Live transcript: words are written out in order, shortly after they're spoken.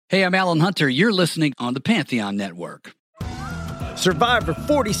Hey, I'm Alan Hunter. You're listening on the Pantheon Network. Survivor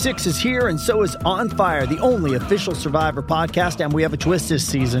 46 is here, and so is On Fire, the only official Survivor podcast, and we have a twist this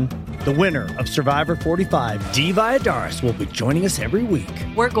season. The winner of Survivor 45, Dee Valladares, will be joining us every week.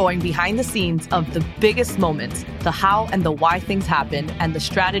 We're going behind the scenes of the biggest moments, the how and the why things happen, and the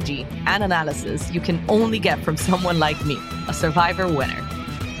strategy and analysis you can only get from someone like me, a Survivor winner.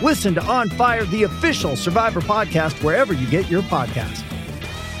 Listen to On Fire, the official Survivor podcast, wherever you get your podcast.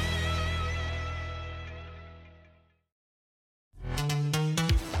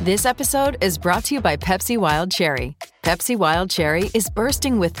 This episode is brought to you by Pepsi Wild Cherry. Pepsi Wild Cherry is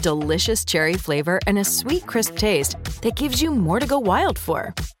bursting with delicious cherry flavor and a sweet, crisp taste that gives you more to go wild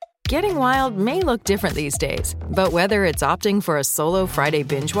for. Getting wild may look different these days, but whether it's opting for a solo Friday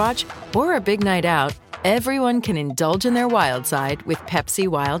binge watch or a big night out, everyone can indulge in their wild side with Pepsi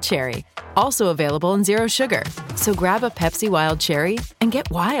Wild Cherry. Also available in Zero Sugar. So grab a Pepsi Wild Cherry and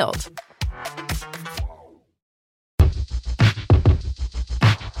get wild.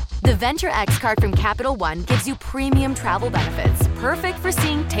 The Venture X card from Capital One gives you premium travel benefits, perfect for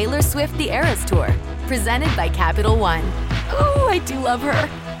seeing Taylor Swift The Eras Tour. Presented by Capital One. Ooh, I do love her.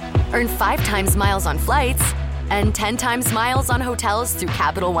 Earn 5 times miles on flights and 10 times miles on hotels through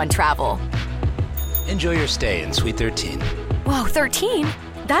Capital One Travel. Enjoy your stay in Suite 13. Whoa, 13?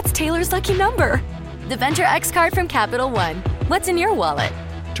 That's Taylor's lucky number. The Venture X card from Capital One. What's in your wallet?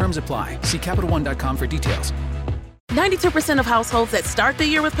 Terms apply. See CapitalOne.com for details. 92% of households that start the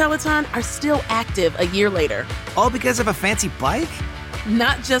year with Peloton are still active a year later. All because of a fancy bike?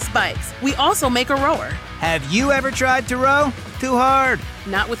 Not just bikes. We also make a rower. Have you ever tried to row? Too hard.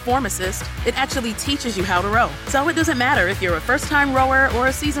 Not with Form Assist. It actually teaches you how to row. So it doesn't matter if you're a first-time rower or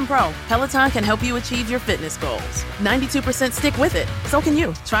a seasoned pro. Peloton can help you achieve your fitness goals. 92% stick with it. So can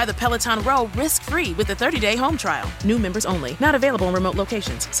you. Try the Peloton Row risk-free with a 30-day home trial. New members only. Not available in remote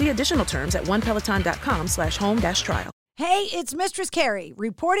locations. See additional terms at onepeloton.com/home-trial. Hey, it's Mistress Carrie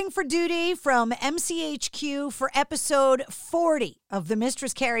reporting for duty from MCHQ for episode 40 of the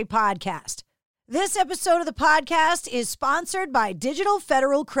Mistress Carrie podcast. This episode of the podcast is sponsored by Digital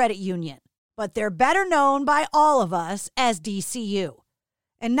Federal Credit Union, but they're better known by all of us as DCU.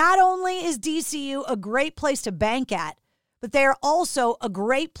 And not only is DCU a great place to bank at, but they are also a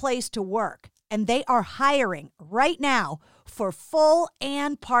great place to work. And they are hiring right now for full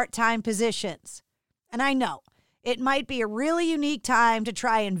and part-time positions. And I know it might be a really unique time to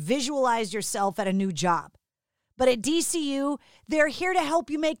try and visualize yourself at a new job. But at DCU, they're here to help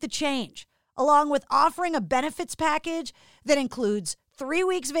you make the change, along with offering a benefits package that includes 3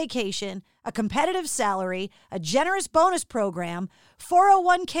 weeks vacation, a competitive salary, a generous bonus program,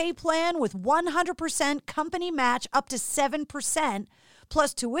 401k plan with 100% company match up to 7%,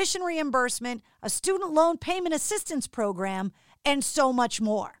 plus tuition reimbursement, a student loan payment assistance program, and so much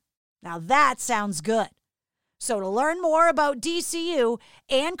more. Now that sounds good. So to learn more about DCU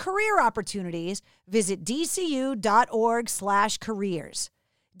and career opportunities, visit dcu.org/careers.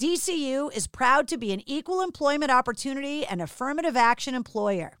 DCU is proud to be an equal employment opportunity and affirmative action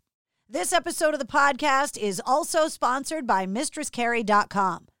employer. This episode of the podcast is also sponsored by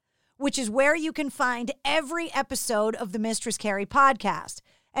MistressCarrie.com, which is where you can find every episode of the Mistress Carrie podcast.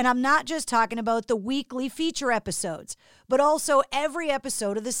 And I'm not just talking about the weekly feature episodes, but also every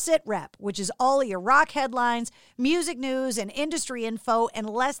episode of the Sit Rep, which is all of your rock headlines, music news, and industry info in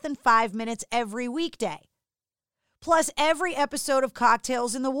less than 5 minutes every weekday. Plus every episode of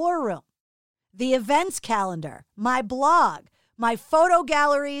Cocktails in the War Room, the events calendar, my blog, my photo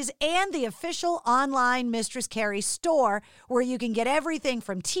galleries, and the official online Mistress Carrie store, where you can get everything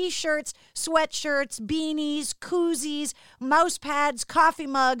from t-shirts, sweatshirts, beanies, koozies, mouse pads, coffee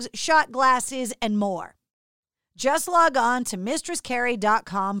mugs, shot glasses, and more. Just log on to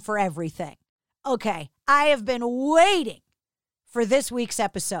MistressCarrie.com for everything. Okay, I have been waiting for this week's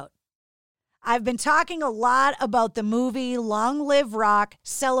episode. I've been talking a lot about the movie Long Live Rock,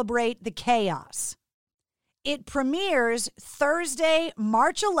 Celebrate the Chaos. It premieres Thursday,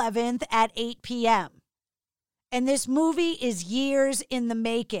 March 11th at 8 p.m. And this movie is years in the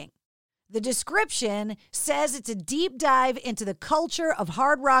making. The description says it's a deep dive into the culture of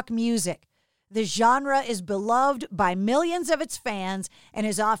hard rock music. The genre is beloved by millions of its fans and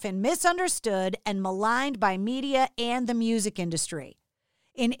is often misunderstood and maligned by media and the music industry.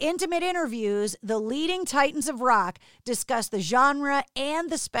 In intimate interviews, the leading titans of rock discuss the genre and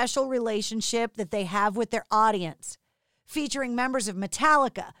the special relationship that they have with their audience. Featuring members of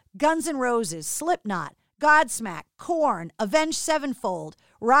Metallica, Guns N' Roses, Slipknot, Godsmack, Korn, Avenged Sevenfold,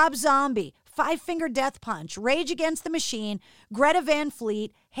 Rob Zombie, Five Finger Death Punch, Rage Against the Machine, Greta Van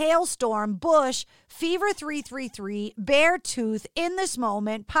Fleet, Hailstorm, Bush, Fever 333, Beartooth, In This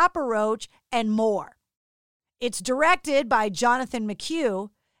Moment, Papa Roach, and more. It's directed by Jonathan McHugh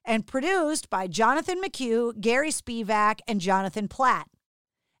and produced by Jonathan McHugh, Gary Spivak, and Jonathan Platt.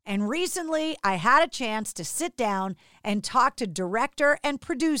 And recently, I had a chance to sit down and talk to director and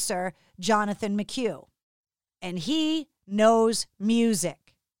producer Jonathan McHugh. And he knows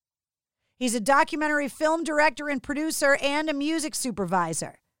music. He's a documentary film director and producer and a music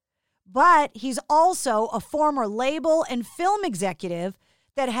supervisor. But he's also a former label and film executive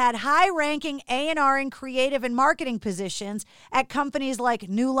that had high-ranking A&R and creative and marketing positions at companies like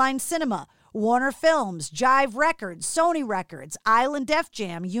New Line Cinema, Warner Films, Jive Records, Sony Records, Island Def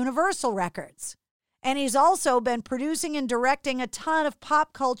Jam, Universal Records. And he's also been producing and directing a ton of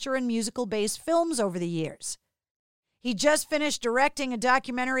pop culture and musical-based films over the years. He just finished directing a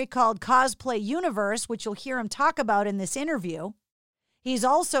documentary called Cosplay Universe, which you'll hear him talk about in this interview. He's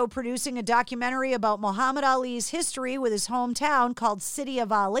also producing a documentary about Muhammad Ali's history with his hometown called City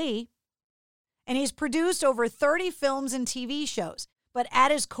of Ali. And he's produced over 30 films and TV shows. But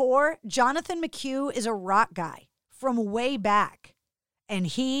at his core, Jonathan McHugh is a rock guy from way back. And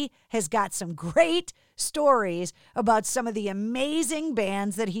he has got some great stories about some of the amazing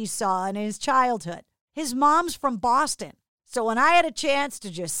bands that he saw in his childhood. His mom's from Boston. So when I had a chance to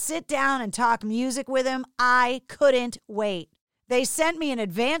just sit down and talk music with him, I couldn't wait. They sent me an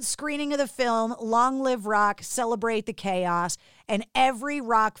advanced screening of the film, Long Live Rock, Celebrate the Chaos, and every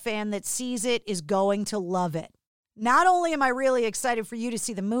rock fan that sees it is going to love it. Not only am I really excited for you to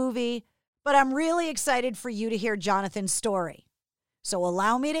see the movie, but I'm really excited for you to hear Jonathan's story. So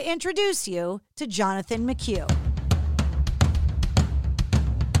allow me to introduce you to Jonathan McHugh.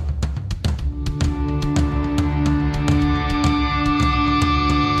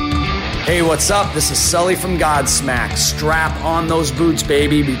 Hey, what's up? This is Sully from Godsmack. Strap on those boots,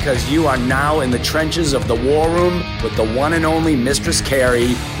 baby, because you are now in the trenches of the war room with the one and only Mistress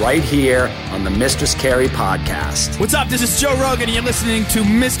Carrie right here on the Mistress Carrie podcast. What's up? This is Joe Rogan, and you're listening to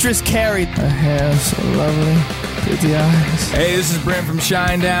Mistress Carrie. Her hair so lovely, pretty eyes. Hey, this is Brent from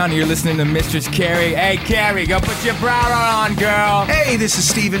Shinedown, and you're listening to Mistress Carrie. Hey, Carrie, go put your bra on, girl. Hey, this is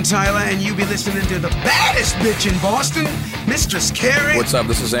Steven Tyler, and you be listening to the baddest bitch in Boston, Mistress Carrie. What's up?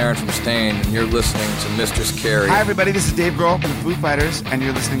 This is Aaron from Stain, and you're listening to Mistress Carrie. Hi, everybody. This is Dave Grohl from the Foo Fighters, and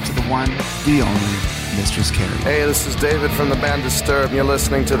you're listening to the one, the only Mistress Carrie. Hey, this is David from the band Disturbed, and you're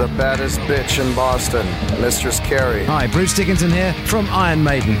listening to the baddest bitch in Boston, Mistress Carrie. Hi, Bruce Dickinson here from Iron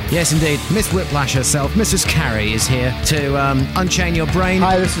Maiden. Yes, indeed, Miss Whiplash herself, Mistress Carrie, is here to unchain your brain.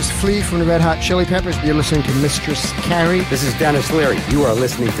 Hi, this is Flea from the Red Hot Chili Peppers. You're listening to Mistress Carrie. This is Dennis Leary. You are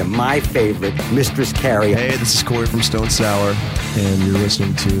listening to my favorite, Mistress Carrie. Hey, this is Corey from Stone Sour, and you're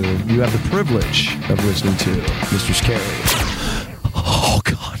listening to, you have the privilege of listening to Mistress Carrie. Oh,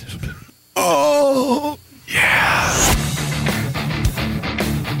 God. Oh, yeah.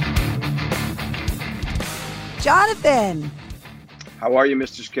 Jonathan. How are you,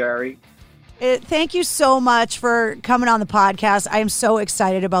 Mistress Carrie? Thank you so much for coming on the podcast. I am so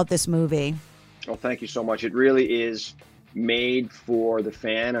excited about this movie. Oh, thank you so much. It really is made for the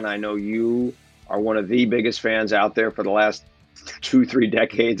fan, and I know you are one of the biggest fans out there for the last 2-3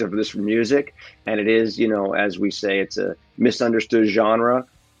 decades of this music. And it is, you know, as we say, it's a misunderstood genre.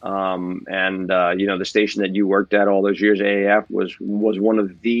 The station that you worked at all those years, AAF, was one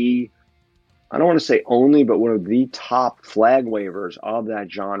of the, I don't want to say only, but one of the top flag wavers of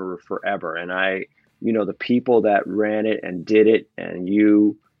that genre forever. And the people that ran it and did it, and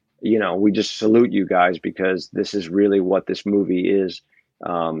we just salute you guys, because this is really what this movie is,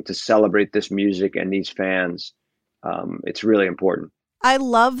 to celebrate this music and these fans. It's really important. I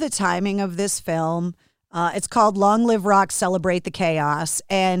love the timing of this film. It's called Long Live Rock, Celebrate the Chaos.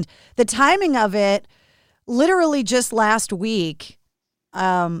 And the timing of it, literally just last week,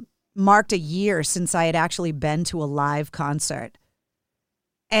 marked a year since I had actually been to a live concert.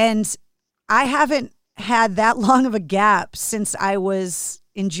 And I haven't had that long of a gap since I was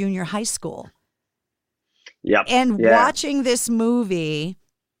in junior high school. Yep. And watching this movie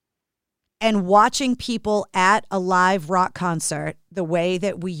and watching people at a live rock concert the way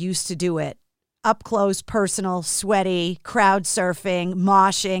that we used to do it, up close, personal, sweaty, crowd surfing,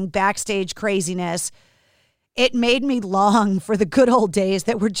 moshing, backstage craziness, it made me long for the good old days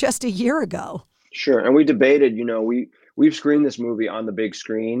that were just a year ago. Sure. And we debated, we've screened this movie on the big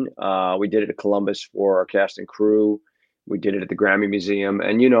screen. We did it at Columbus for our cast and crew. We did it at the Grammy Museum.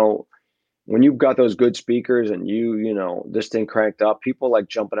 And, when you've got those good speakers and this thing cranked up, people like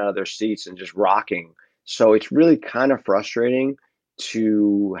jumping out of their seats and just rocking. So it's really kind of frustrating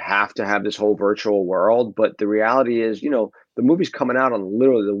to have this whole virtual world. But the reality is, the movie's coming out on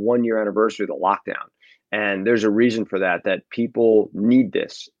literally the 1-year anniversary of the lockdown. And there's a reason for that people need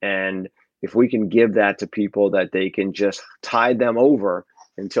this. And if we can give that to people, that they can just tide them over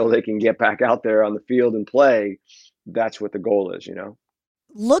until they can get back out there on the field and play, that's what the goal is,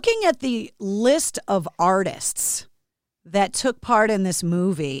 Looking at the list of artists that took part in this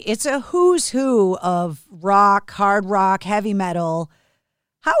movie, it's a who's who of rock, hard rock, heavy metal.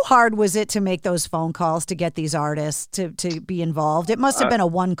 How hard was it to make those phone calls to get these artists to be involved? It must have been a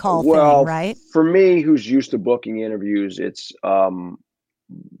one-call thing, right? For me, who's used to booking interviews, it's,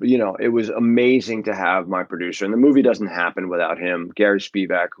 it was amazing to have my producer. And the movie doesn't happen without him, Gary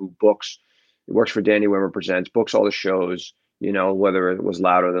Spivak, who works for Danny Wimmer Presents, books all the shows, whether it was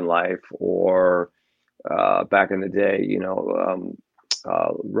Louder Than Life or back in the day,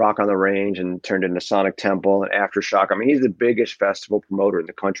 Rock on the Range, and turned into Sonic Temple and Aftershock. I mean, he's the biggest festival promoter in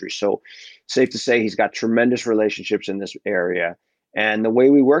the country. So safe to say he's got tremendous relationships in this area. And the way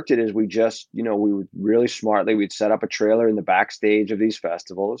we worked it is we just, we would really smartly, we'd set up a trailer in the backstage of these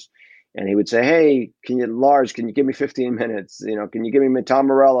festivals. And he would say, hey, can you give me 15 minutes? Can you give me Tom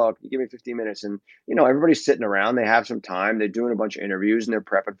Morello? Can you give me 15 minutes? And, everybody's sitting around, they have some time, they're doing a bunch of interviews and they're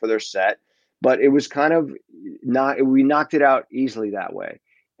prepping for their set. But it was kind of we knocked it out easily that way.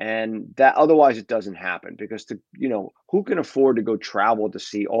 And that otherwise it doesn't happen, because who can afford to go travel to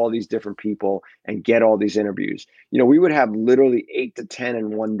see all these different people and get all these interviews? We would have literally 8 to 10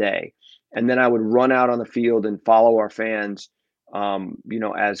 in one day. And then I would run out on the field and follow our fans,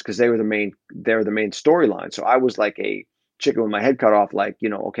 because they were the main storyline. So I was like a chicken with my head cut off,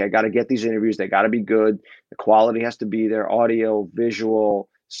 okay, I got to get these interviews. They got to be good. The quality has to be there, audio, visual,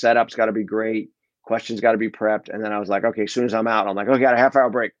 setup's got to be great. Questions got to be prepped. And then I was like, okay, as soon as I'm out, I'm like, okay, got a half-hour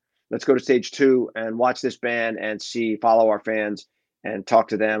break. Let's go to stage 2 and watch this band and follow our fans and talk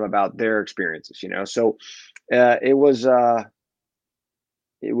to them about their experiences, So it was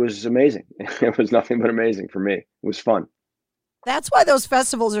amazing. It was nothing but amazing for me. It was fun. That's why those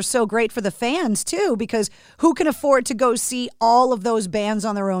festivals are so great for the fans, too, because who can afford to go see all of those bands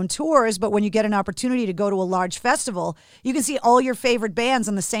on their own tours? But when you get an opportunity to go to a large festival, you can see all your favorite bands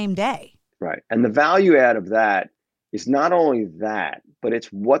on the same day. Right. And the value add of that is not only that, but it's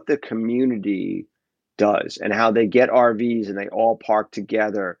what the community does and how they get RVs and they all park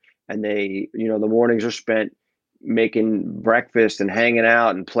together, and they, the mornings are spent making breakfast and hanging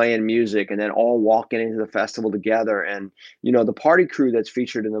out and playing music, and then all walking into the festival together. And, the party crew that's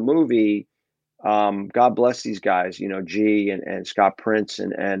featured in the movie, God bless these guys, G and Scott Prince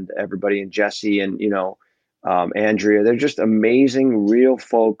and everybody, and Jesse and, Andrea. They're just amazing, real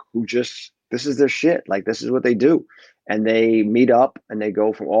folk who this is their shit. Like, this is what they do. And they meet up and they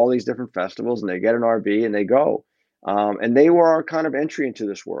go from all these different festivals and they get an RV and they go. And they were our kind of entry into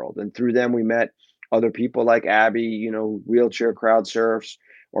this world. And through them, we met other people like Abby, wheelchair crowd surfs,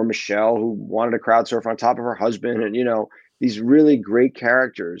 or Michelle, who wanted to crowd surf on top of her husband. And, these really great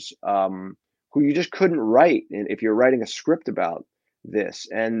characters who you just couldn't write if you're writing a script about this.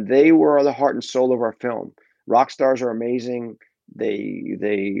 And they were the heart and soul of our film. Rock stars are amazing.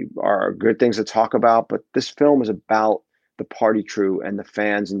 They are good things to talk about, but this film is about the party crew and the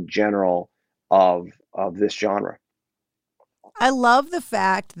fans in general of this genre. I love the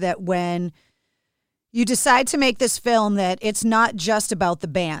fact that when you decide to make this film, that it's not just about the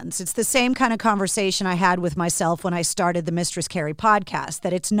bands. It's the same kind of conversation I had with myself when I started the Mistress Carrie podcast,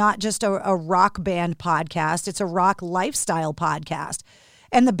 that it's not just a rock band podcast, it's a rock lifestyle podcast.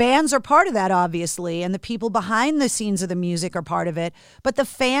 And the bands are part of that, obviously, and the people behind the scenes of the music are part of it, but the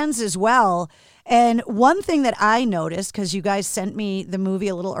fans as well. And one thing that I noticed, because you guys sent me the movie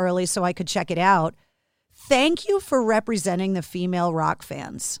a little early so I could check it out, thank you for representing the female rock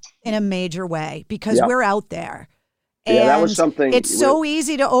fans in a major way, because we're out there. And that was something. It's so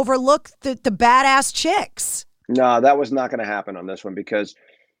easy to overlook the badass chicks. No, that was not going to happen on this one, because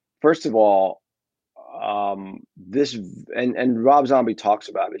first of all, this and Rob Zombie talks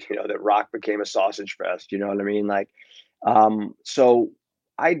about it, that rock became a sausage fest, you know what I mean? Like, so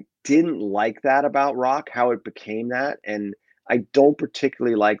I didn't like that about rock, how it became that. And I don't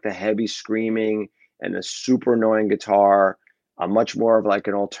particularly like the heavy screaming and the super annoying guitar. I'm much more of like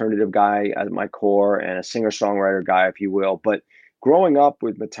an alternative guy at my core and a singer-songwriter guy, if you will. But growing up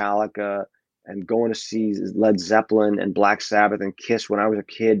with Metallica and going to see Led Zeppelin and Black Sabbath and Kiss when I was a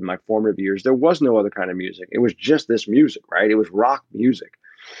kid in my formative years, there was no other kind of music. It was just this music, right? It was rock music.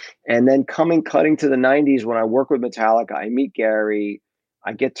 And then cutting to the 90s, when I work with Metallica, I meet Gary,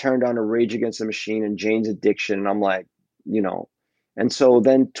 I get turned on to Rage Against the Machine and Jane's Addiction. And I'm like, and so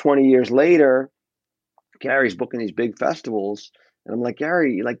then 20 years later, Gary's booking these big festivals And I'm like,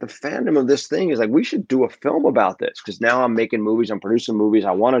 Gary, like the fandom of this thing is like, we should do a film about this, because now I'm making movies, I'm producing movies,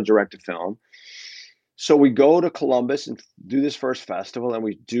 I want to direct a film. So we go to Columbus and do this first festival, and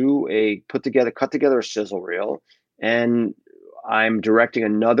we do cut together a sizzle reel, and I'm directing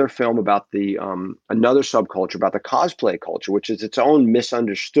another film about the another subculture, about the cosplay culture, which is its own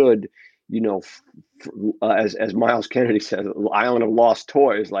misunderstood, as Miles Kennedy says, island of lost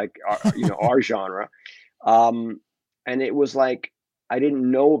toys, like our genre. And it was like, I didn't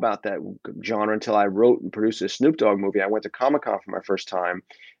know about that genre until I wrote and produced a Snoop Dogg movie. I went to Comic-Con for my first time,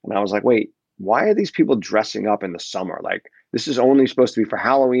 and I was like, wait, why are these people dressing up in the summer? Like, this is only supposed to be for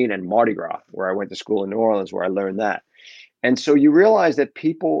Halloween and Mardi Gras, where I went to school in New Orleans, where I learned that. And so you realize that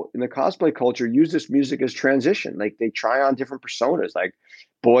people in the cosplay culture use this music as transition. Like, they try on different personas. Like,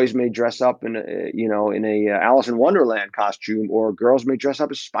 boys may dress up in a Alice in Wonderland costume, or girls may dress up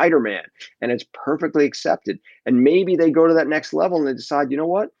as Spider-Man, and it's perfectly accepted. And maybe they go to that next level and they decide, you know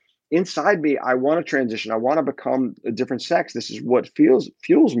what? Inside me, I want to transition. I want to become a different sex. This is what fuels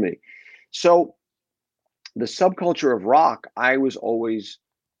me. So the subculture of rock, I always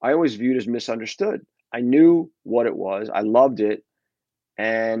viewed as misunderstood. I knew what it was. I loved it.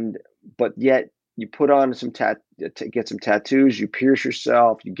 But yet you put on get some tattoos, you pierce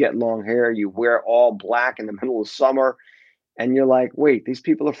yourself, you get long hair, you wear all black in the middle of summer, and you're like, wait, these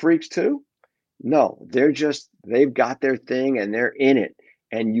people are freaks too? No, they've got their thing and they're in it.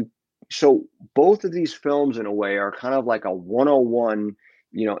 So both of these films in a way are kind of like a 101,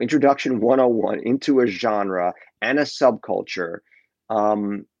 introduction 101 into a genre and a subculture.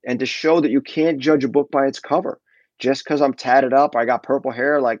 And to show that you can't judge a book by its cover. Just because I'm tatted up, I got purple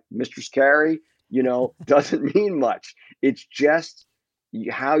hair like Mistress Carrie, doesn't mean much. It's just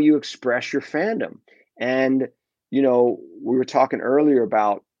how you express your fandom. And, we were talking earlier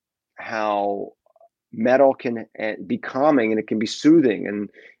about how metal can be calming and it can be soothing.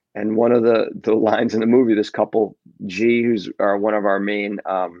 And one of the lines in the movie, this couple, G, who's one of our main,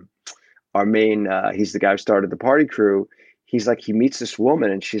 he's the guy who started the Party Crew. He's like, he meets this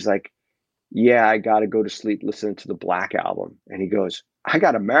woman and she's like, yeah, I got to go to sleep listening to the Black Album. And he goes, I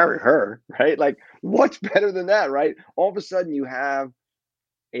got to marry her, right? Like, what's better than that, right? All of a sudden you have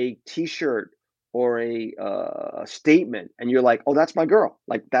a t-shirt or a statement and you're like, oh, that's my girl.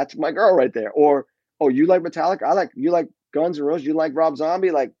 Like, that's my girl right there. Or, oh, you like Metallica? You like Guns N' Roses? You like Rob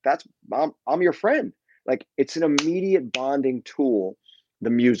Zombie? Like, I'm your friend. Like, it's an immediate bonding tool,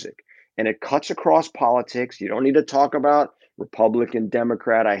 the music. And it cuts across politics. You don't need to talk about Republican,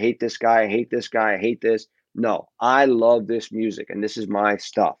 Democrat. I hate this guy. I hate this guy. I hate this. No, I love this music and this is my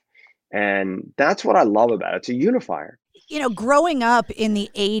stuff. And that's what I love about it. It's a unifier. Growing up in the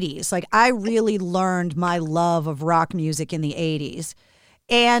 80s, like, I really learned my love of rock music in the 80s.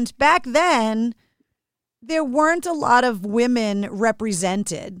 And back then, there weren't a lot of women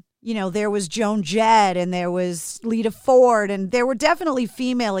represented. There was Joan Jett and there was Lita Ford, and there were definitely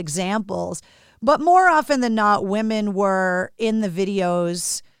female examples. But more often than not, women were in the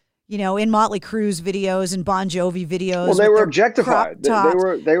videos, in Motley Crue's videos and Bon Jovi videos. Well, they were objectified. They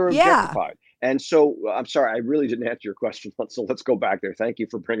were yeah. objectified. And so, I'm sorry, I really didn't answer your question. So let's go back there. Thank you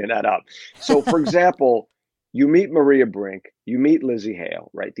for bringing that up. So, for example, you meet Maria Brink, you meet Lzzy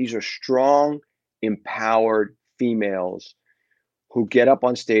Hale, right? These are strong, empowered females who get up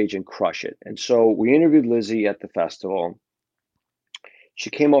on stage and crush it. And so we interviewed Lzzy at the festival.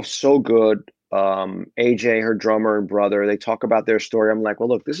 She came off so good. AJ, her drummer and brother, they talk about their story. I'm like, well,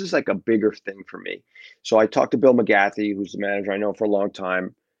 look, this is like a bigger thing for me. So I talked to Bill McGathy, who's the manager I know for a long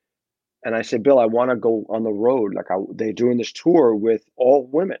time. And I said, Bill, I want to go on the road. Like, they're doing this tour with all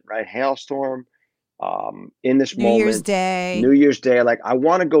women, right? Halestorm, in this moment. New Year's Day. Like, I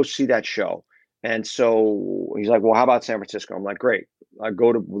want to go see that show. And so he's like, well, how about San Francisco? I'm like, great. I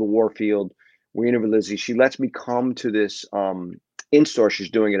go to the Warfield. We interview Lzzy. She lets me come to this in-store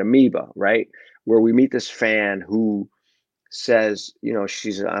she's doing at Amoeba, right? Where we meet this fan who says,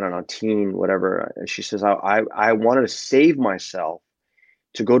 she's, I don't know, teen, whatever. And she says, I wanted to save myself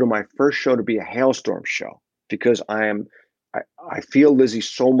to go to my first show to be a Halestorm show because I feel Lzzy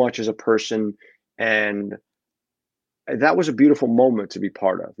so much as a person. And that was a beautiful moment to be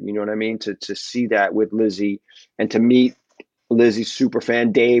part of. You know what I mean? To see that with Lzzy and to meet Lzzy's super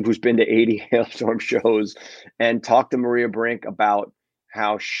fan, Dave, who's been to 80 Halestorm shows, and talk to Maria Brink about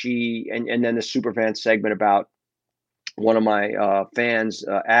how she, and then the super fan segment about one of my fans,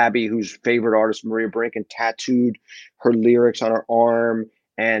 Abby, whose favorite artist, Maria Brink, and tattooed her lyrics on her arm,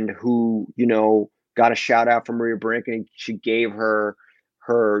 and who, got a shout out from Maria Brink, and she gave her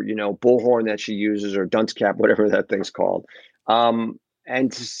bullhorn that she uses, or dunce cap, whatever that thing's called. And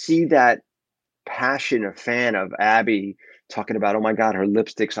to see that passionate fan of Abby talking about, oh my God, her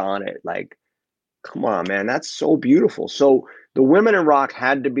lipstick's on it. Like, come on, man, that's so beautiful. So the women in rock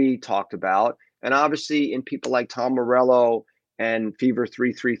had to be talked about. And obviously in people like Tom Morello and Fever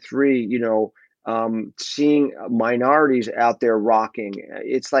 333, seeing minorities out there rocking,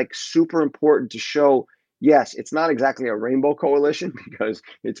 it's like super important to show, yes, it's not exactly a rainbow coalition because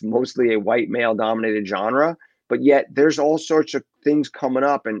it's mostly a white male dominated genre, but yet there's all sorts of things coming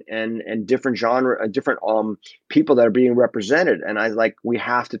up and different genre, different people that are being represented. And we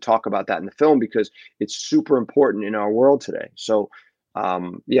have to talk about that in the film because it's super important in our world today. So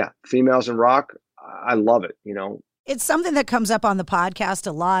females in rock, I love it, It's something that comes up on the podcast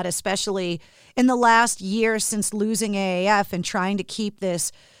a lot, especially in the last year since losing AAF and trying to keep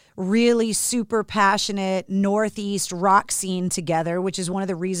this really super passionate Northeast rock scene together, which is one of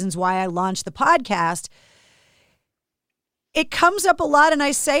the reasons why I launched the podcast. It comes up a lot, and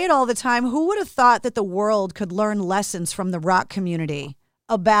I say it all the time. Who would have thought that the world could learn lessons from the rock community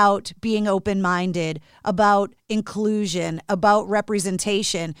about being open-minded, about inclusion, about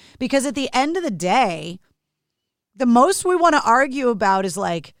representation? Because at the end of the day, the most we want to argue about is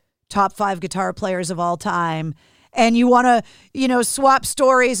like top 5 guitar players of all time. And you want to, swap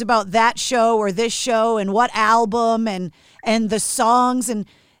stories about that show or this show and what album and the songs. And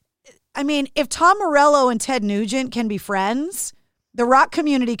I mean, if Tom Morello and Ted Nugent can be friends, the rock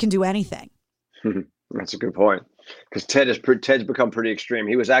community can do anything. That's a good point. Because Ted's become pretty extreme.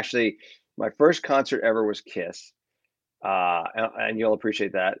 He was actually, my first concert ever was Kiss. And you'll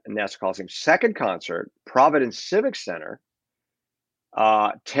appreciate that in Nassau Coliseum. Second concert, Providence Civic Center,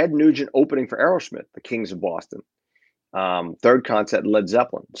 Ted Nugent opening for Aerosmith, the Kings of Boston. Third concert, Led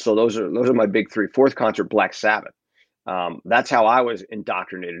Zeppelin. So those are my big 3. Fourth concert, Black Sabbath. That's how I was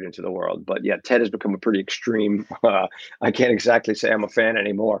indoctrinated into the world. But yeah, Ted has become a pretty extreme. I can't exactly say I'm a fan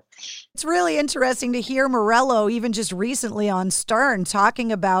anymore. It's really interesting to hear Morello, even just recently on Stern,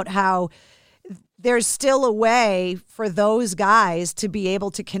 talking about how there's still a way for those guys to be able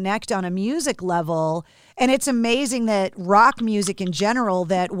to connect on a music level. And it's amazing that rock music in general,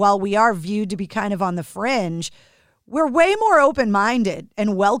 that while we are viewed to be kind of on the fringe, we're way more open-minded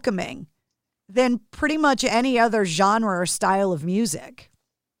and welcoming than pretty much any other genre or style of music.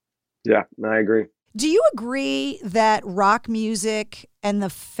 Yeah, I agree. Do you agree that rock music and the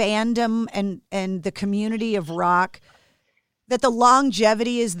fandom and the community of rock, that the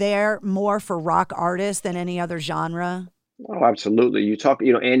longevity is there more for rock artists than any other genre? Oh, absolutely. You talk,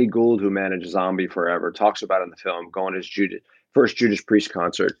 Andy Gould, who managed Zombie forever, talks about in the film going to his first Judas Priest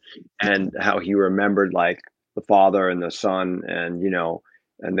concert and how he remembered like the father and the son and,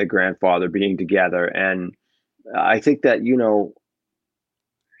 and the grandfather being together. And I think that,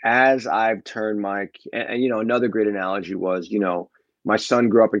 as I've turned another great analogy was, my son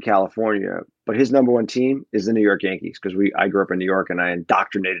grew up in California, but his number one team is the New York Yankees because I grew up in New York and I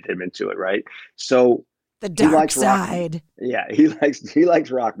indoctrinated him into it. Right. So the dark side. Rock, yeah. He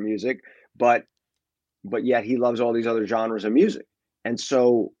likes rock music, but yet he loves all these other genres of music. And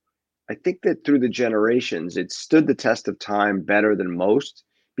so I think that through the generations, it stood the test of time better than most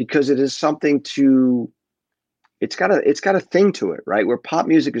because it is something it's got a thing to it, right? Where pop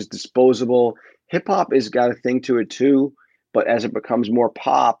music is disposable, hip hop has got a thing to it too. But as it becomes more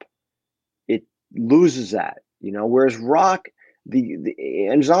pop, it loses that, whereas rock,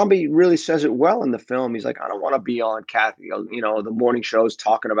 and Zombie really says it well in the film. He's like, I don't want to be on Kathy, the morning shows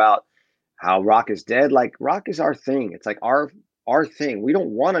talking about how rock is dead. Like rock is our thing. It's like our thing. We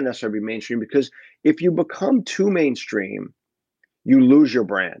don't want to necessarily be mainstream because if you become too mainstream, you lose your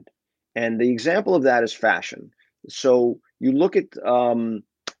brand. And the example of that is fashion. So you look at,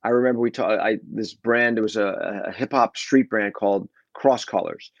 I remember this brand, it was a hip hop street brand called Cross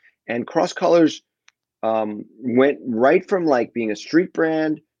Colors, and Cross Colors went right from like being a street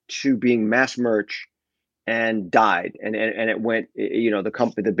brand to being mass merch and died. And it went,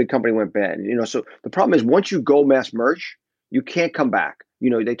 the big company went bad, so the problem is once you go mass merch, you can't come back.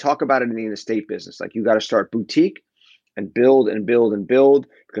 They talk about it in the estate business. Like you got to start boutique and build and build and build,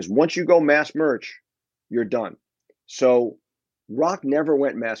 because once you go mass merch, you're done. So rock never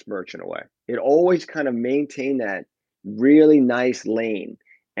went mass merch in a way. It always kind of maintained that really nice lane.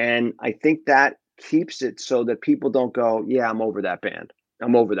 And I think that keeps it so that people don't go, yeah, I'm over that band.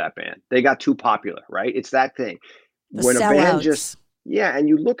 They got too popular, right? It's that thing. When a band and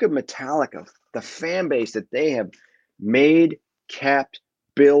you look at Metallica, the fan base that they have made, kept,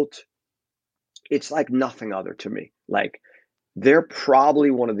 built, it's like nothing other to me. Like they're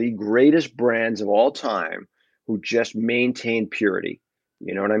probably one of the greatest brands of all time who just maintain purity.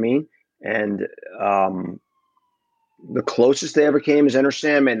 You know what I mean? And The closest they ever came is Enter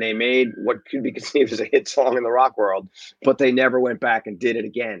Sandman. They made what could be conceived as a hit song in the rock world, but they never went back and did it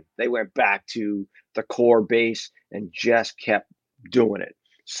again. They went back to the core base and just kept doing it.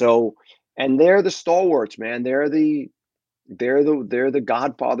 So, and they're the stalwarts, man. They're the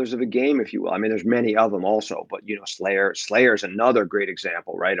godfathers of the game, if you will. I mean, there's many of them also, but Slayer is another great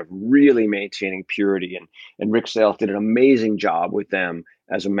example, right, of really maintaining purity. And Rick Sales did an amazing job with them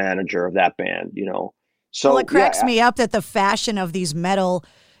as a manager of that band, So well, it cracks me up that the fashion of these metal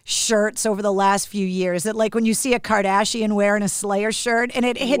shirts over the last few years, that like when you see a Kardashian wearing a Slayer shirt and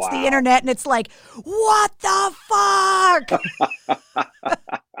it hits the internet and it's like, what the fuck?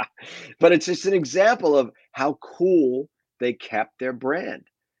 But it's just an example of how cool they kept their brand,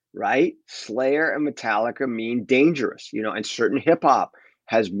 right? Slayer and Metallica mean dangerous, and certain hip hop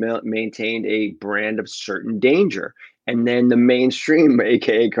has maintained a brand of certain danger. And then the mainstream,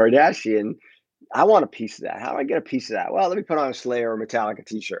 aka Kardashian, I want a piece of that. How do I get a piece of that? Well, let me put on a Slayer or Metallica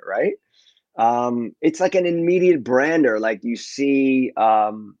t-shirt, right? It's like an immediate brander. Like you see,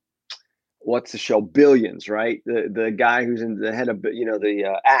 what's the show? Billions, right? The guy who's in the head of,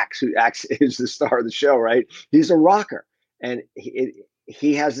 Axe, who Axe is the star of the show, right? He's a rocker. And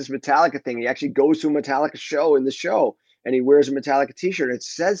he has this Metallica thing. He actually goes to a Metallica show in the show, and he wears a Metallica t-shirt. It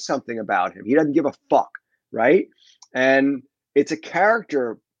says something about him. He doesn't give a fuck, right? And it's a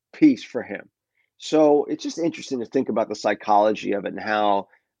character piece for him. So it's just interesting to think about the psychology of it and how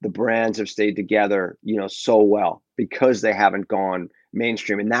the brands have stayed together, so well because they haven't gone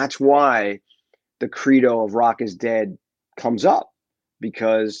mainstream. And that's why the credo of rock is dead comes up,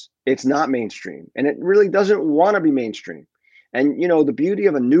 because it's not mainstream and it really doesn't want to be mainstream. And, the beauty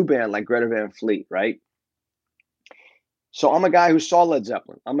of a new band like Greta Van Fleet, right? So I'm a guy who saw Led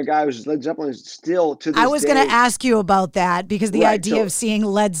Zeppelin. I'm a guy who's Led Zeppelin is still to this day. I was going to ask you about that because the idea of seeing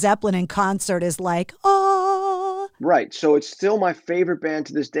Led Zeppelin in concert is like, oh. Right. So it's still my favorite band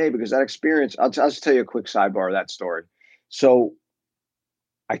to this day because that experience, I'll just tell you a quick sidebar of that story. So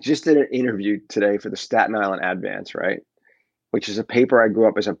I just did an interview today for the Staten Island Advance, right? Which is a paper I grew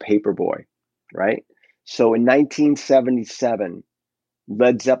up as a paper boy, right? So in 1977,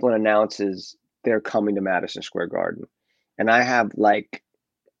 Led Zeppelin announces they're coming to Madison Square Garden. And I have like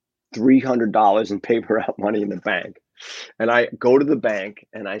 $300 in paper out money in the bank. And I go to the bank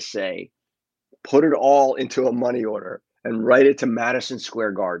and I say, put it all into a money order and write it to Madison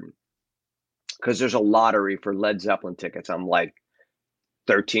Square Garden. Because there's a lottery for Led Zeppelin tickets. I'm like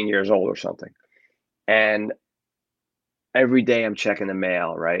 13 years old or something. And every day I'm checking the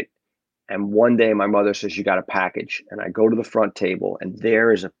mail, right? And one day my mother says, you got a package. And I go to the front table and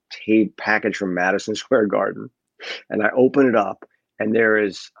there is a package from Madison Square Garden. And I open it up and there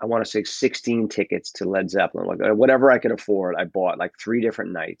is, I want to say 16 tickets to Led Zeppelin. Like whatever I could afford, I bought like 3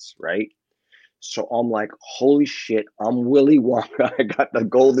 different nights, right? So I'm like, holy shit, I'm Willy Wonka. I got the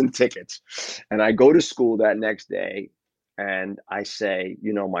golden tickets. And I go to school that next day and I say,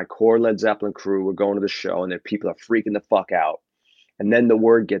 my core Led Zeppelin crew, we're going to the show and the people are freaking the fuck out. And then the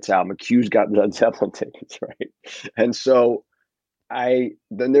word gets out, McHugh's got Led Zeppelin tickets, right? And so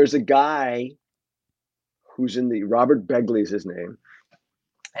then there's a guy who's in Robert Begley is his name.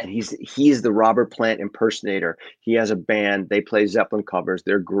 And he's the Robert Plant impersonator. He has a band. They play Zeppelin covers.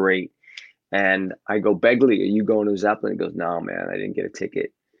 They're great. And I go, Begley, are you going to Zeppelin? He goes, no, man, I didn't get a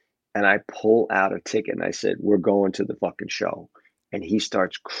ticket. And I pull out a ticket and I said, we're going to the fucking show. And he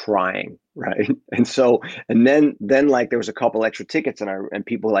starts crying, right? And then like there was a couple extra tickets and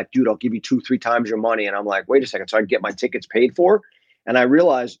people were like, dude, I'll give you 2-3 times your money. And I'm like, wait a second. So I get my tickets paid for. And I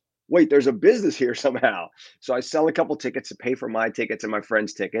realized, wait, there's a business here somehow. So I sell a couple tickets to pay for my tickets and my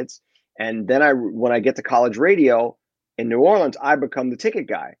friends' tickets. And then when I get to college radio in New Orleans, I become the ticket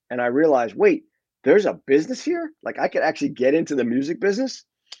guy. And I realize, wait, there's a business here? Like I could actually get into the music business.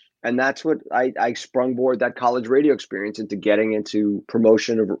 And that's what I sprungboard that college radio experience into getting into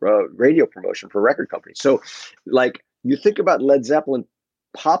promotion of radio promotion for record companies. So like you think about Led Zeppelin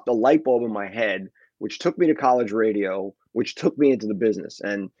popped a light bulb in my head, which took me to college radio, which took me into the business.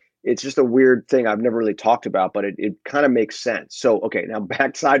 And it's just a weird thing I've never really talked about, but it kind of makes sense. So, okay, now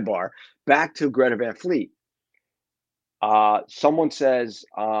back to Greta Van Fleet. Someone says,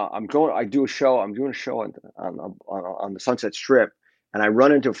 I'm doing a show on the Sunset Strip. And I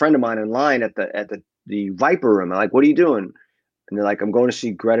run into a friend of mine in line at the Viper Room. I'm like, what are you doing? And they're like, I'm going to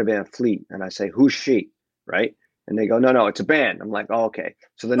see Greta Van Fleet. And I say, who's she? Right? And they go, no, it's a band. I'm like, oh, okay.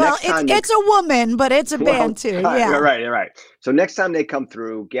 So next time it's a woman, but it's a band too. Yeah. Right. So next time they come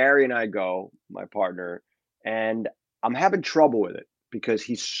through, Gary and I go, my partner, and I'm having trouble with it because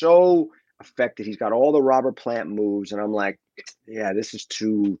he's so affected. He's got all the Robert Plant moves. And I'm like, yeah, this is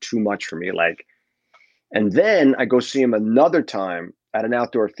too much for me. Like, And then I go see him another time at an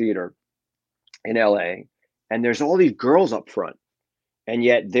outdoor theater in LA, and there's all these girls up front, and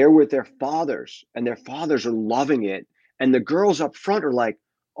yet they're with their fathers, and their fathers are loving it. And the girls up front are like,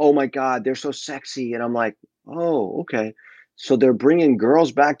 oh my God, they're so sexy. And I'm like, oh, okay. So they're bringing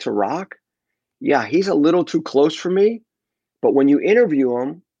girls back to rock? Yeah, he's a little too close for me. But when you interview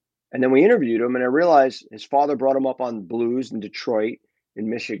him, and then we interviewed him, and I realized his father brought him up on blues in Detroit, in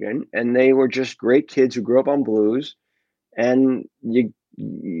Michigan, and they were just great kids who grew up on blues. And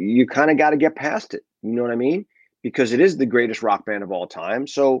you kind of got to get past it. You know what I mean? Because it is the greatest rock band of all time.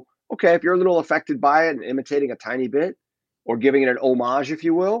 So, okay, if you're a little affected by it and imitating a tiny bit or giving it an homage, if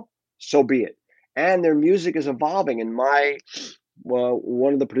you will, so be it. And their music is evolving. And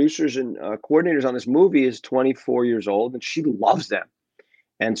one of the producers and coordinators on this movie is 24 years old, and she loves them.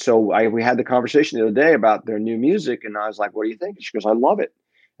 And so we had the conversation the other day about their new music, and I was like, what do you think? She goes, I love it.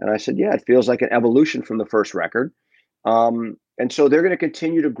 And I said, yeah, it feels like an evolution from the first record. And so they're going to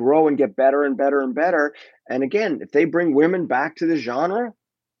continue to grow and get better and better and better. And again, if they bring women back to the genre,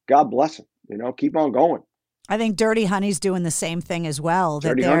 God bless them. Keep on going. I think Dirty Honey's doing the same thing as well.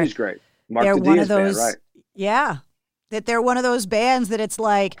 Dirty Honey's great. Mark they're the one Diaz of those, band, right? Yeah. That they're one of those bands that it's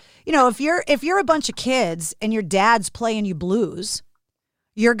like, if you're a bunch of kids and your dad's playing you blues,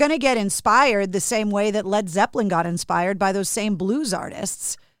 you're going to get inspired the same way that Led Zeppelin got inspired by those same blues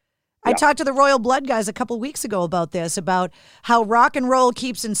artists. I talked to the Royal Blood guys a couple weeks ago about this, about how rock and roll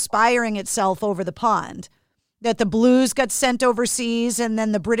keeps inspiring itself over the pond. That the blues got sent overseas, and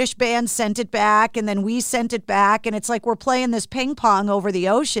then the British band sent it back, and then we sent it back. And it's like we're playing this ping pong over the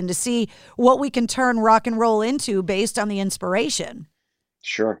ocean to see what we can turn rock and roll into based on the inspiration.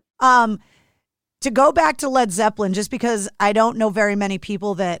 Sure. To go back to Led Zeppelin, just because I don't know very many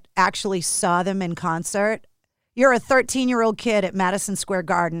people that actually saw them in concert. You're a 13-year-old kid at Madison Square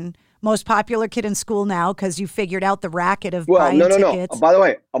Garden. Most popular kid in school now because you figured out the racket of buying tickets. No. By the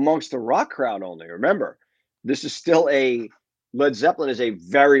way, amongst the rock crowd only. Remember, this is still Led Zeppelin is a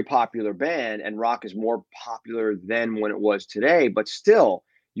very popular band, and rock is more popular than when it was today. But still,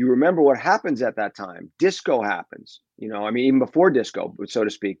 you remember what happens at that time. Disco happens. Even before disco, so to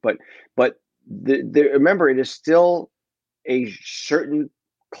speak. But remember, it is still a certain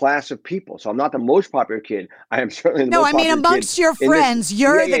class of people. So I'm not the most popular kid. I am certainly the most popular kid. Amongst your friends,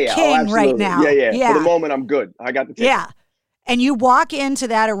 you're the king right now. Yeah. For the moment, I'm good. I got the ticket. Yeah. And you walk into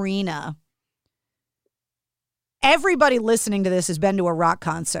that arena. Everybody listening to this has been to a rock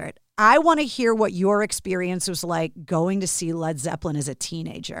concert. I want to hear what your experience was like going to see Led Zeppelin as a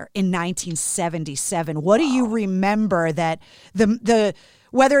teenager in 1977. What do you remember that the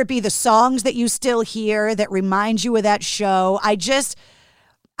whether it be the songs that you still hear that remind you of that show? If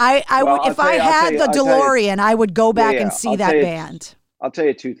I had the DeLorean, I would go back and see that band. I'll tell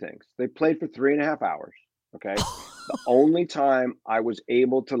you two things. They played for 3.5 hours. Okay. The only time I was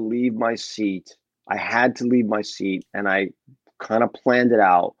able to leave my seat, I had to leave my seat, and I kind of planned it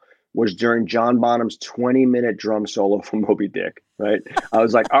out, was during John Bonham's 20-minute drum solo from Moby Dick. Right. I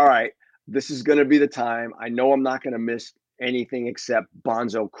was like, all right, this is going to be the time. I know I'm not going to miss anything except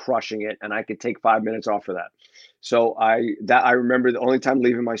Bonzo crushing it, and I could take 5 minutes off of that. So I remember the only time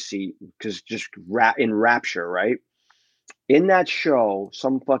leaving my seat, because just in rapture, right? In that show,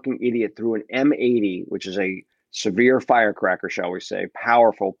 some fucking idiot threw an M80, which is a severe firecracker, shall we say,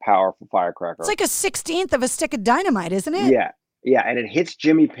 powerful firecracker. It's like a 16th of a stick of dynamite, isn't it? Yeah, and it hits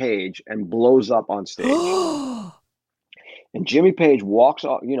Jimmy Page and blows up on stage. And Jimmy Page walks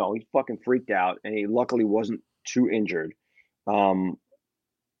off, he fucking freaked out, and he luckily wasn't too injured. It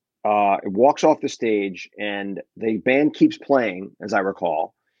walks off the stage, and the band keeps playing, as I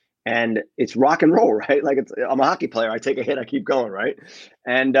recall, and it's rock and roll, right? Like I'm a hockey player. I take a hit, I keep going, right?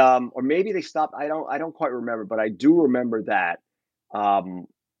 And or maybe they stopped. I don't quite remember, but I do remember that.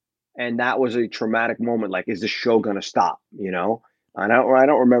 And that was a traumatic moment. Like, is the show gonna stop? I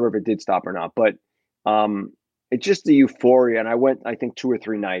don't remember if it did stop or not, but it's just the euphoria. And I went, I think, 2 or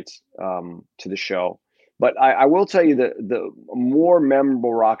 3 nights to the show. But I will tell you the more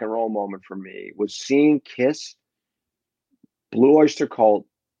memorable rock and roll moment for me was seeing Kiss, Blue Oyster Cult,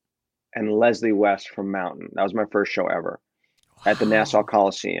 and Leslie West from Mountain. That was my first show ever at the Nassau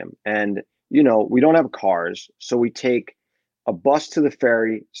Coliseum. And, we don't have cars, so we take a bus to the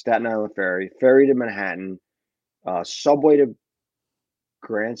ferry, Staten Island ferry to Manhattan, subway to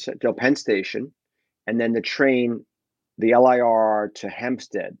Penn Station, and then the train, the LIRR to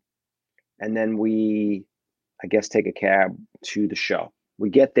Hempstead. And then we, I guess, take a cab to the show. We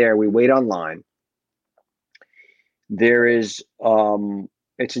get there, we wait online. There is,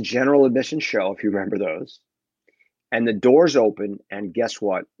 it's a general admission show, if you remember those. And the doors open, and guess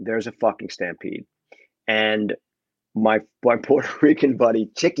what? There's a fucking stampede. And my Puerto Rican buddy,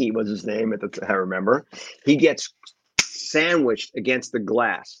 Chicky was his name at the time, I remember. He gets sandwiched against the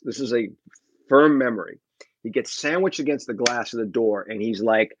glass. This is a firm memory. He gets sandwiched against the glass of the door, and he's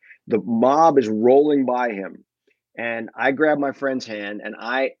like, the mob is rolling by him. And I grab my friend's hand, and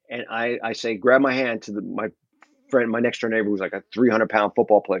I say, grab my hand to my friend, my next door neighbor, who's like a 300-pound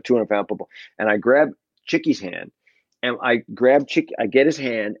football player, 200-pound football. And I grab Chicky's hand, and I grab Chicky. I get his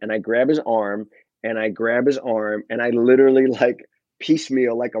hand, and I grab his arm, and I grab his arm, and I literally like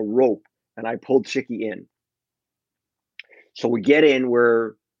piecemeal like a rope, and I pulled Chicky in. So we get in,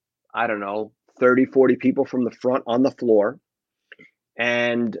 we're, I don't know, 30, 40 people from the front on the floor.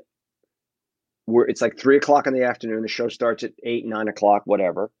 And it's like 3:00 in the afternoon. The show starts at 8, 9 o'clock,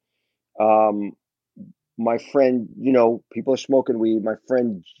 whatever. My friend, people are smoking weed. My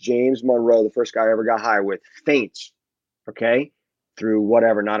friend James Monroe, the first guy I ever got high with, faints, okay? Through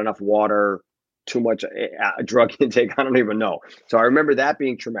whatever, not enough water, too much drug intake. I don't even know. So I remember that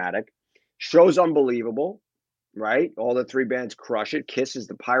being traumatic. Show's unbelievable, right? All the 3 bands crush it. Kiss is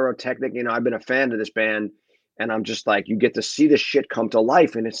the pyrotechnic. I've been a fan of this band. And I'm just like, you get to see this shit come to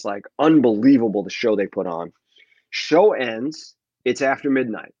life. And it's like unbelievable, the show they put on. Show ends. It's after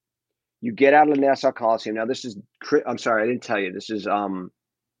midnight. You get out of the Nassau Coliseum. Now, I'm sorry, I didn't tell you. This is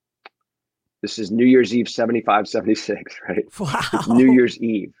New Year's Eve, 75, 76, right? Wow. It's New Year's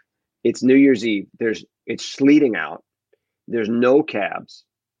Eve. It's New Year's Eve. It's sleeting out. There's no cabs.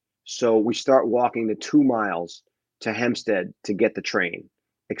 So we start walking the 2 miles to Hempstead to get the train.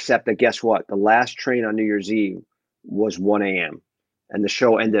 Except that, guess what? The last train on New Year's Eve was 1 a.m. And the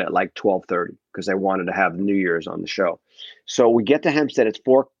show ended at like 12:30 because they wanted to have New Year's on the show. So we get to Hempstead. It's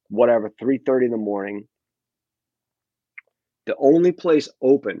 3:30 in the morning. The only place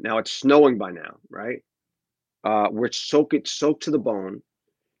open, now it's snowing by now, right? We're soaked to the bone.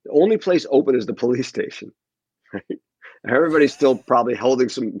 The only place open is the police station, right? Everybody's still probably holding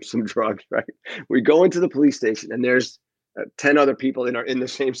some drugs, right? We go into the police station, and there's 10 other people in the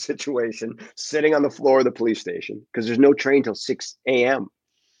same situation sitting on the floor of the police station because there's no train till 6 a.m.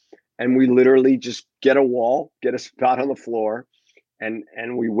 And we literally just get a wall, get a spot on the floor, and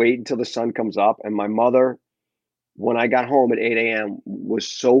we wait until the sun comes up. And my mother, when I got home at 8 a.m., was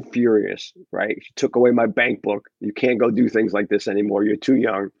so furious, right? She took away my bank book. You can't go do things like this anymore. You're too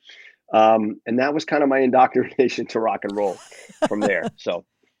young. And that was kind of my indoctrination to rock and roll from there. So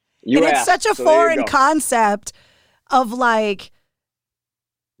it's such a foreign concept of like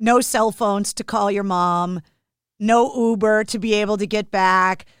no cell phones to call your mom, no Uber to be able to get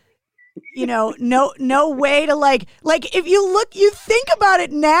back, no way to like if you think about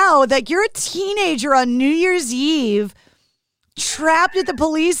it now, that you're a teenager on New Year's Eve trapped at the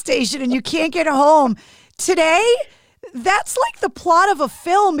police station and you can't get home. Today, that's like the plot of a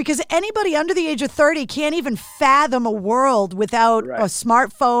film because anybody under the age of 30 can't even fathom a world without a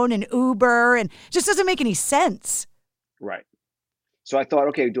smartphone and Uber, and it just doesn't make any sense. Right. So I thought,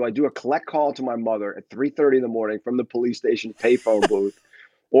 okay, do I do a collect call to my mother at 3:30 in the morning from the police station payphone booth,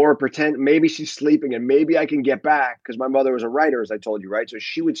 or pretend maybe she's sleeping and maybe I can get back because my mother was a writer, as I told you, right? So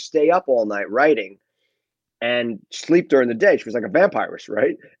she would stay up all night writing and sleep during the day. She was like a vampirist,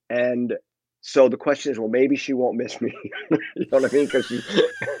 right? And so the question is, well, maybe she won't miss me. You know what I mean?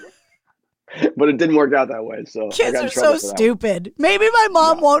 But it didn't work out that way. So kids are so stupid. Maybe my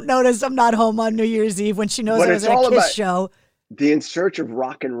mom won't notice I'm not home on New Year's Eve when she knows I was at a Kiss show. The In Search of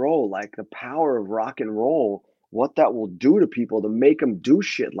Rock and Roll, like the power of rock and roll, what that will do to people to make them do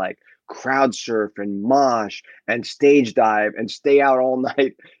shit like crowd surf and mosh and stage dive and stay out all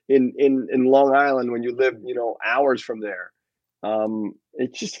night in Long Island when you live, hours from there.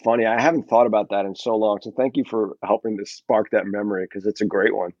 It's just funny. I haven't thought about that in so long. So thank you for helping to spark that memory because it's a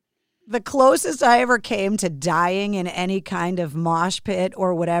great one. The closest I ever came to dying in any kind of mosh pit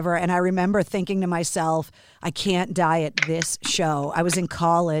or whatever, and I remember thinking to myself, I can't die at this show. I was in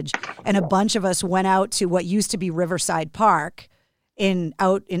college, and a bunch of us went out to what used to be Riverside Park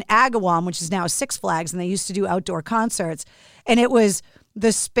out in Agawam, which is now Six Flags, and they used to do outdoor concerts. And it was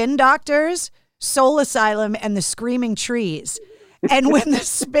the Spin Doctors, Soul Asylum, and the Screaming Trees. And when the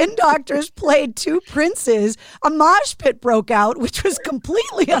Spin Doctors played Two Princes, a mosh pit broke out, which was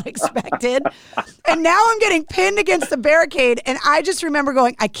completely unexpected. And now I'm getting pinned against the barricade. And I just remember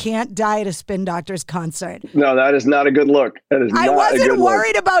going, I can't die at a Spin Doctors concert. No, that is not a good look. That is not a good look. I wasn't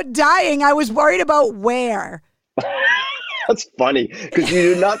worried about dying. I was worried about where. That's funny because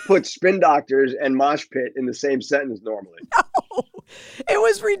you do not put Spin Doctors and mosh pit in the same sentence normally. No, it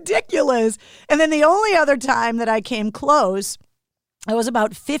was ridiculous. And then the only other time that I came close, I was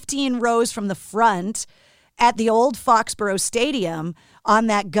about 15 rows from the front, at the old Foxborough Stadium on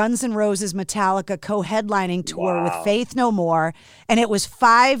that Guns N' Roses Metallica co-headlining tour with Faith No More. And it was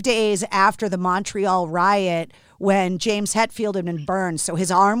 5 days after the Montreal riot when James Hetfield had been burned. So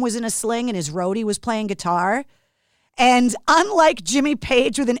his arm was in a sling and his roadie was playing guitar. And unlike Jimmy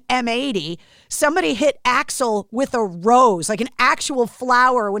Page with an M80, somebody hit Axl with a rose, like an actual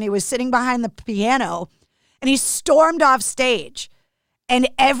flower, when he was sitting behind the piano. And he stormed off stage. And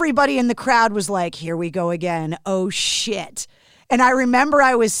everybody in the crowd was like, here we go again. Oh, shit. And I remember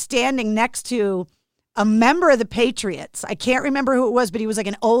I was standing next to a member of the Patriots. I can't remember who it was, but he was like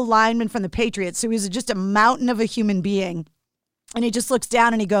an old lineman from the Patriots. So he was just a mountain of a human being. And he just looks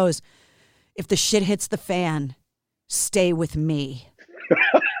down and he goes, if the shit hits the fan, stay with me.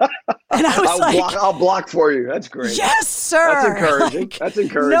 And I was I'll block for you. That's great. Yes, sir. That's encouraging. Like, that's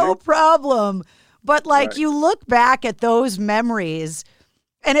encouraging. No problem. But like Right. you look back at those memories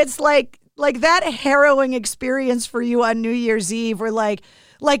and it's like that harrowing experience for you on New Year's Eve where like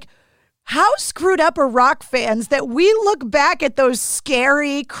how screwed up are rock fans that we look back at those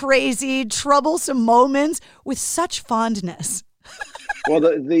scary, crazy, troublesome moments with such fondness. Well,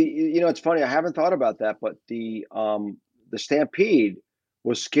 it's funny. I haven't thought about that, but the Stampede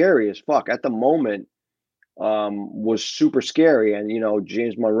was scary as fuck at the moment. Was super scary, and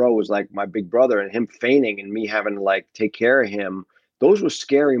James Monroe was like my big brother, and him fainting and me having to like take care of him. Those were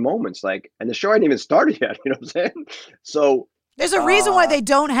scary moments. Like, and the show hadn't even started yet. You know what I'm saying? So there's a reason why they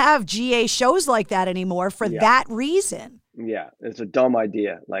don't have GA shows like that anymore for that reason. Yeah, it's a dumb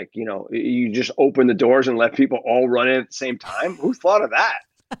idea. Like, you just open the doors and let people all run in at the same time. Who thought of that?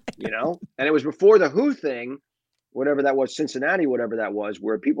 And it was before the Who thing, whatever that was, Cincinnati, whatever that was,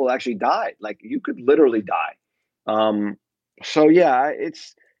 where people actually died. Like, you could literally die. So yeah,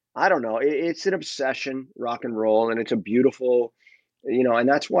 I don't know. It's an obsession, rock and roll, and it's a beautiful, and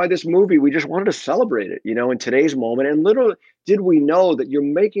that's why this movie, we just wanted to celebrate it, in today's moment. And literally, did we know that you're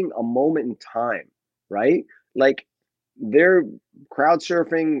making a moment in time, right? Like, they're crowd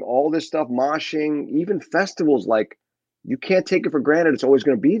surfing, all this stuff, moshing, even festivals. Like, you can't take it for granted. It's always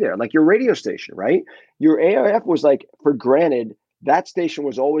going to be there. Like your radio station, right? Your AIF was like, for granted, that station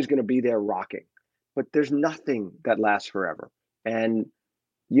was always going to be there rocking. But there's nothing that lasts forever. And,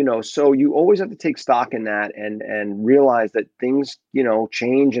 so you always have to take stock in that and realize that things,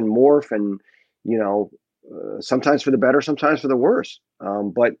 change and morph and, sometimes for the better, sometimes for the worse.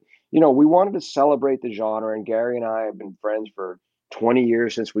 But we wanted to celebrate the genre, and Gary and I have been friends for 20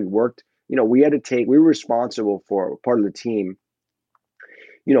 years since we worked. We were responsible for part of the team.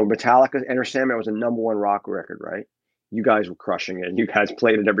 Metallica, Enter Sandman was a #1 rock record, right? You guys were crushing it. You guys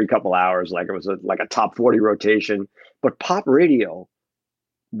played it every couple hours, like it was like a top 40 rotation. But pop radio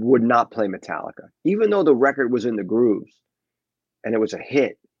would not play Metallica, even though the record was in the grooves and it was a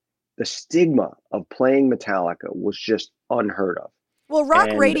hit. The stigma of playing Metallica was just unheard of. Well, rock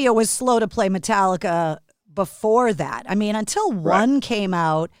radio was slow to play Metallica before that. I mean, until One came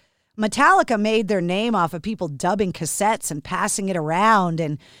out, Metallica made their name off of people dubbing cassettes and passing it around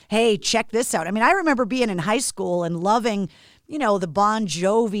and, hey, check this out. I mean, I remember being in high school and loving, the Bon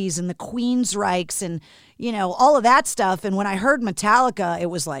Jovis and the Queensryches and, all of that stuff. And when I heard Metallica, it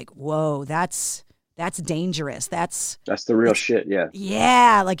was like, whoa, that's dangerous. That's the real shit. Yeah.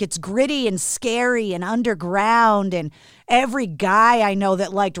 Yeah. Like it's gritty and scary and underground. And every guy I know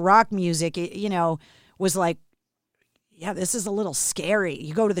that liked rock music, was like, yeah, this is a little scary.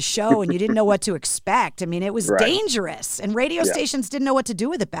 You go to the show and you didn't know what to expect. I mean, it was dangerous, and radio stations didn't know what to do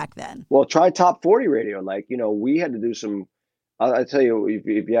with it back then. Well, try top 40 radio. Like, we had to do some, I'll tell you, if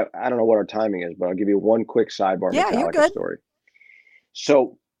you have, I don't know what our timing is, but I'll give you one quick sidebar Metallica story.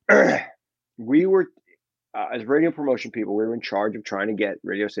 So we were, as radio promotion people, we were in charge of trying to get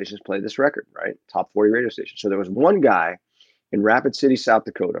radio stations to play this record, right? Top 40 radio stations. So there was one guy in Rapid City, South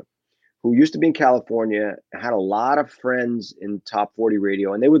Dakota, who used to be in California, had a lot of friends in top 40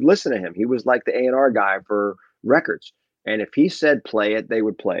 radio, and they would listen to him. He was like the A&R guy for records. And if he said play it, they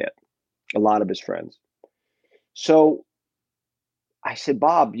would play it, a lot of his friends. So I said,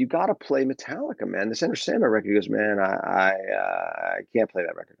 Bob, you got to play Metallica, man. This Enter Sandman record. He goes, man, I can't play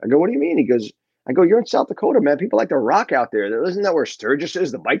that record. I go, what do you mean? He goes, I go, you're in South Dakota, man. People like to rock out there. Isn't that where Sturgis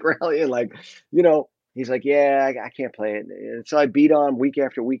is, the bike rally? And like, he's like, yeah, I can't play it. And so I beat on week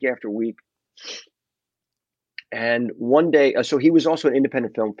after week after week. And one day, so he was also an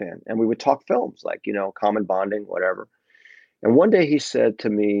independent film fan, and we would talk films, like, common bonding, whatever. And one day he said to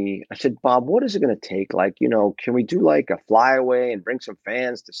me, I said, Bob, what is it going to take? Like, can we do like a flyaway and bring some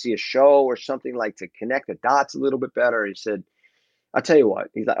fans to see a show or something, like to connect the dots a little bit better? He said, I'll tell you what.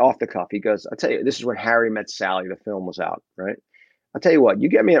 He's like, off the cuff. He goes, I'll tell you, this is when Harry Met Sally, the film, was out, right? I'll tell you what, you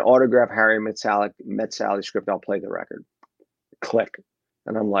get me an autograph Harry Met Sally script, I'll play the record. Click.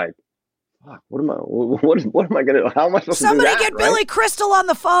 And I'm like, fuck, what am I going to do? How am I supposed to do that? Somebody get Billy Crystal on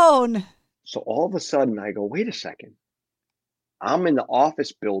the phone. So all of a sudden I go, wait a second. I'm in the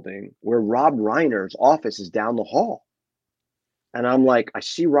office building where Rob Reiner's office is down the hall. And I'm like, I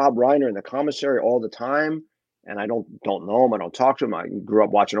see Rob Reiner in the commissary all the time. And I don't know him. I don't talk to him. I grew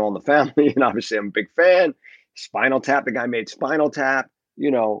up watching All in the Family. And obviously I'm a big fan. Spinal Tap, the guy made Spinal Tap,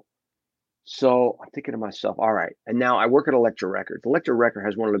 So I'm thinking to myself, all right. And now I work at Elektra Records. Elektra Records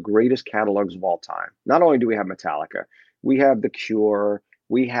has one of the greatest catalogs of all time. Not only do we have Metallica, we have The Cure,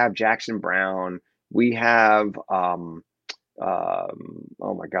 we have Jackson Browne, we have, oh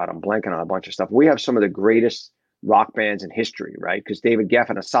my God, I'm blanking on a bunch of stuff. We have some of the greatest rock bands in history, right? Because David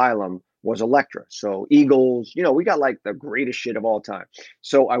Geffen Asylum was Elektra. So Eagles, we got like the greatest shit of all time.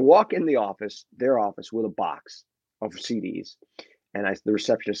 So I walk in their office with a box of CDs. And the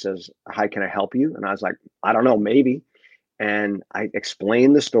receptionist says, hi, can I help you? And I was like, I don't know, maybe. And I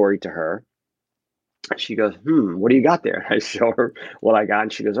explained the story to her. She goes, what do you got there? I show her what I got.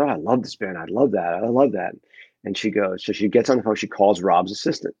 And she goes, oh, I love this band. I love that. I love that. And she goes, so she gets on the phone. She calls Rob's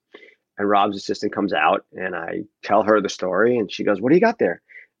assistant. And Rob's assistant comes out and I tell her the story. And she goes, what do you got there?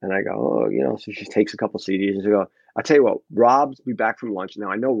 And I go, oh, so she takes a couple CDs and she goes, I'll tell you what, Rob's be back from lunch.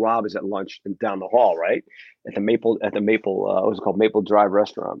 Now I know Rob is at lunch down the hall, right? At the Maple, what was it called? Maple Drive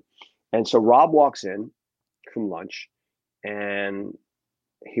restaurant. And so Rob walks in from lunch and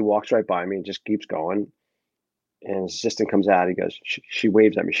he walks right by me and just keeps going. And his assistant comes out. He goes, she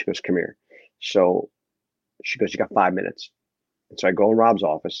waves at me. She goes, come here. So she goes, you got 5 minutes. And so I go in Rob's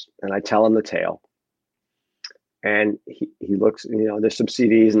office and I tell him the tale. And he looks, there's some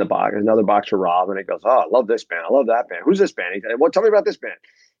CDs in the box, another box for Rob. And he goes, oh, I love this band. I love that band. Who's this band? He said, well, tell me about this band.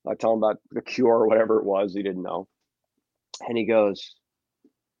 I tell him about The Cure or whatever it was. He didn't know. And he goes,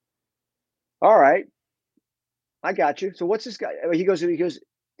 all right, I got you. So what's this guy? He goes,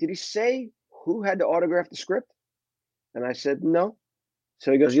 did he say who had to autograph the script? And I said, no.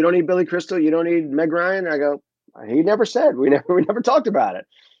 So he goes, you don't need Billy Crystal. You don't need Meg Ryan. And I go, he never said, we never talked about it.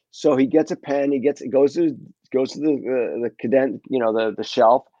 So he gets a pen, goes to the cadet, the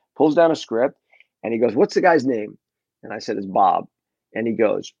shelf, pulls down a script, and he goes, what's the guy's name? And I said, it's Bob. And he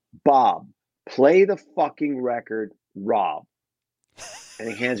goes, Bob, play the fucking record, Rob. And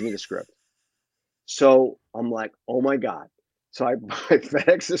he hands me the script. So I'm like, oh my God. So I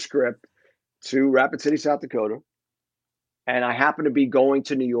FedEx the script to Rapid City, South Dakota. And I happen to be going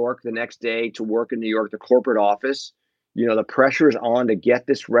to New York the next day to work in New York, the corporate office. The pressure is on to get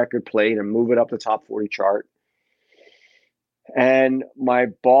this record played and move it up the top 40 chart. And my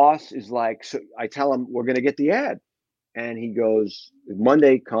boss is like, so I tell him, we're going to get the ad. And he goes,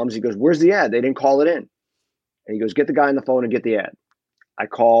 Monday comes, he goes, where's the ad? They didn't call it in. And he goes, get the guy on the phone and get the ad. I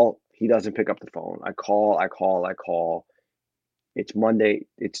call, he doesn't pick up the phone. I call. It's Monday.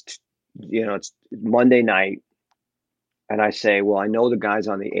 It's Monday night. And I say, well, I know the guy's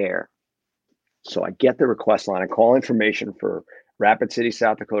on the air. So I get the request line. I call information for Rapid City,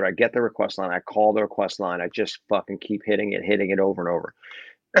 South Dakota. I get the request line. I call the request line. I just fucking keep hitting it over and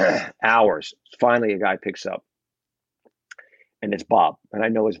over. Hours. Finally, a guy picks up. And it's Bob. And I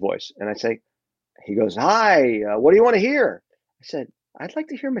know his voice. And I say, he goes, hi, what do you want to hear? I said, I'd like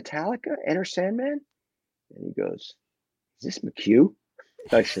to hear Metallica, Enter Sandman. And he goes, is this McHugh?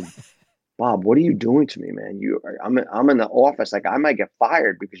 I said, Bob, what are you doing to me, man? I'm in the office. Like, I might get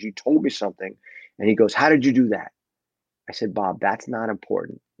fired because you told me something. And he goes, how did you do that? I said, Bob, that's not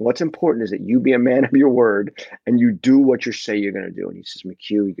important. What's important is that you be a man of your word and you do what you say you're going to do. And he says,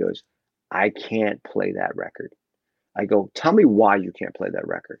 McHugh, he goes, I can't play that record. I go, tell me why you can't play that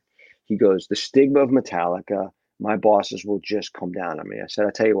record. He goes, the stigma of Metallica, my bosses will just come down on me. I said,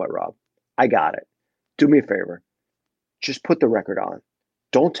 I'll tell you what, Rob, I got it. Do me a favor. Just put the record on.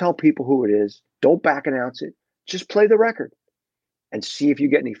 Don't tell people who it is. Don't back announce it. Just play the record and see if you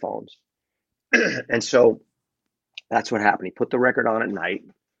get any phones. And so that's what happened. He put the record on at night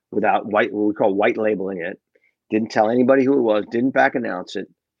without what we call white labeling it. Didn't tell anybody who it was. Didn't back announce it.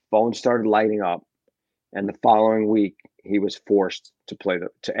 Phones started lighting up. And the following week, he was forced to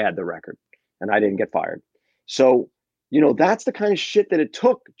add the record. And I didn't get fired. So, that's the kind of shit that it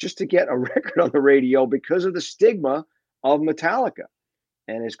took just to get a record on the radio because of the stigma of Metallica.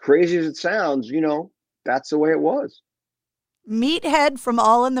 And as crazy as it sounds, that's the way it was. Meathead from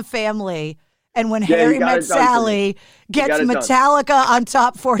All in the Family. And when Harry Met Sally gets Metallica on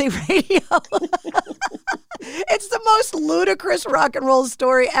Top 40 radio. It's the most ludicrous rock and roll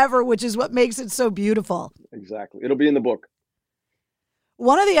story ever, which is what makes it so beautiful. Exactly. It'll be in the book.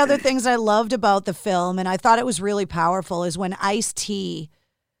 One of the other things I loved about the film, and I thought it was really powerful, is when Ice-T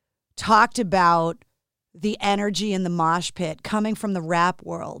talked about the energy in the mosh pit coming from the rap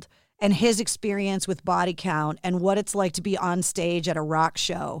world and his experience with Body Count and what it's like to be on stage at a rock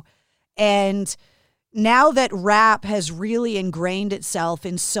show. And now that rap has really ingrained itself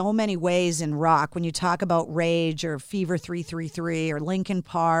in so many ways in rock, when you talk about Rage or Fever 333 or Linkin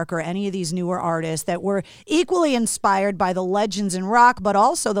Park or any of these newer artists that were equally inspired by the legends in rock, but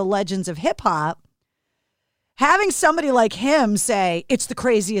also the legends of hip hop, having somebody like him say, it's the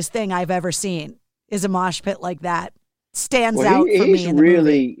craziest thing I've ever seen is a mosh pit like that stands out for me in the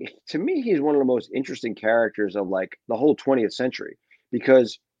movie. To me, he's one of the most interesting characters of like the whole 20th century,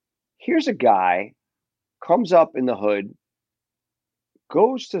 because here's a guy comes up in the hood,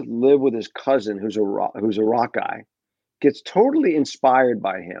 goes to live with his cousin who's a rock guy, gets totally inspired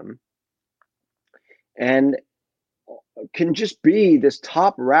by him, and can just be this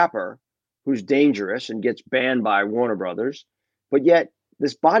top rapper who's dangerous and gets banned by Warner Brothers. But yet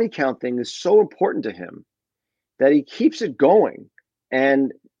this Body Count thing is so important to him that he keeps it going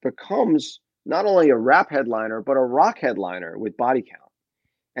and becomes not only a rap headliner, but a rock headliner with Body Count.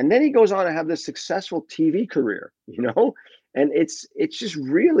 And then he goes on to have this successful TV career, you know, and it's just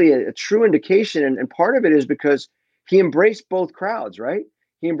really a true indication. And part of it is because he embraced both crowds, right?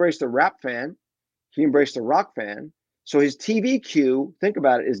 He embraced the rap fan, he embraced the rock fan. So his TV Q, think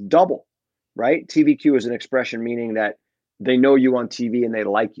about it, is double, right? TV Q is an expression meaning that they know you on TV and they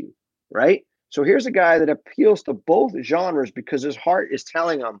like you, right? So here's a guy that appeals to both genres because his heart is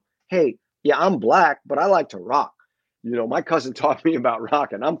telling him, hey, yeah, I'm black, but I like to rock. You know, my cousin taught me about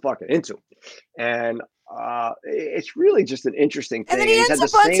rock and I'm fucking into it. And it's really just an interesting thing. And then he ends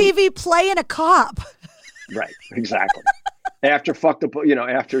up on TV playing a cop. Right, exactly. after the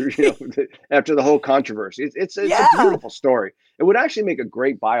whole controversy. It's a beautiful story. It would actually make a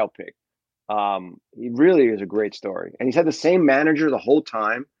great biopic. He really is a great story. And he's had the same manager the whole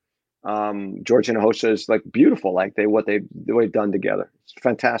time. George Hinojosa is like beautiful, like what they've done together. It's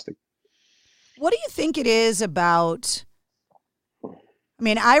fantastic. What do you think it is about? I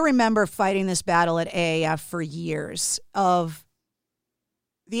mean, I remember fighting this battle at AAF for years of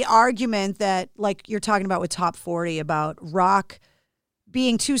the argument that, like you're talking about with Top 40, about rock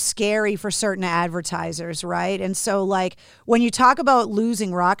being too scary for certain advertisers, right? And so, like, when you talk about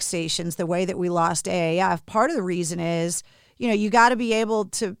losing rock stations the way that we lost AAF, part of the reason is, you know, you got to be able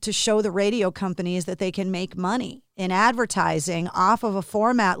to show the radio companies that they can make money in advertising off of a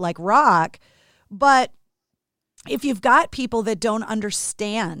format like rock. But if you've got people that don't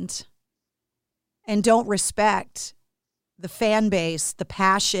understand and don't respect the fan base, the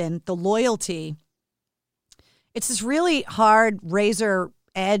passion, the loyalty, it's this really hard razor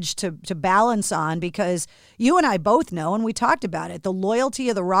edge to balance on, because you and I both know, and we talked about it, the loyalty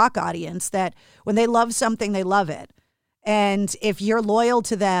of the rock audience, that when they love something, they love it. And if you're loyal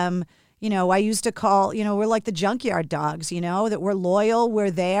to them, you know, I used to call, you know, we're like the junkyard dogs, you know, that we're loyal, we're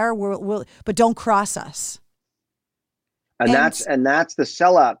there, but don't cross us. And that's the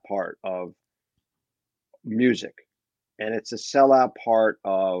sellout part of music. And it's a sellout part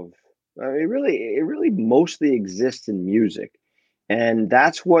of, it really mostly exists in music. And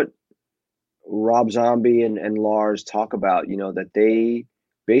that's what Rob Zombie and Lars talk about, you know, that they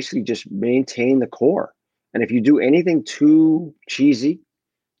basically just maintain the core. And if you do anything too cheesy,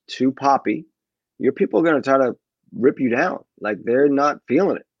 too poppy, your people are going to try to rip you down. Like, they're not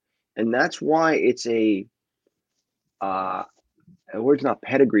feeling it. And that's why it's a word's not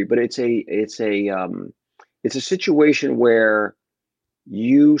pedigree, but it's a situation where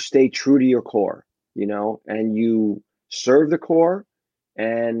you stay true to your core, you know, and you serve the core.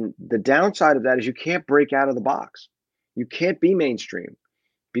 And the downside of that is you can't break out of the box. You can't be mainstream,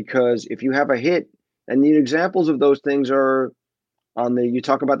 because if you have a hit, and the examples of those things are you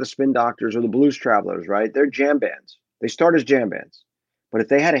talk about the Spin Doctors or the Blues Travelers, right? They're jam bands. They start as jam bands. But if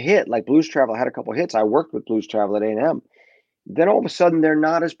they had a hit, like Blues Traveler had a couple hits, I worked with Blues Traveler at A&M, then all of a sudden they're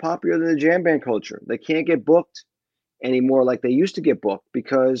not as popular than the jam band culture. They can't get booked anymore like they used to get booked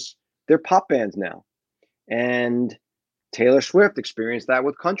because they're pop bands now. And Taylor Swift experienced that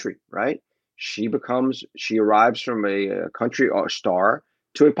with country, right? She arrives from a country star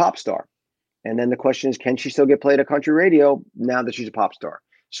to a pop star. And then the question is, can she still get played at country radio now that she's a pop star?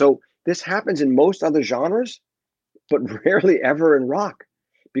 So this happens in most other genres, but rarely ever in rock,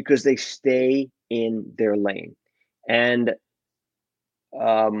 because they stay in their lane. And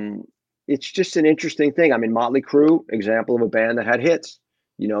it's just an interesting thing. I mean, Motley Crue, example of a band that had hits.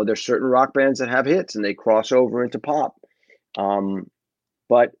 You know, there's certain rock bands that have hits and they cross over into pop.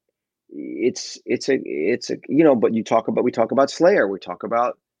 But it's a you know, but we talk about Slayer, we talk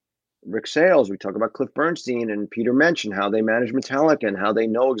about Rick Sales, we talk about Cliff Bernstein and Peter Mensch, how they manage Metallica and how they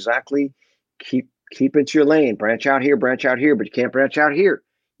know exactly keep into your lane, branch out here, but you can't branch out here.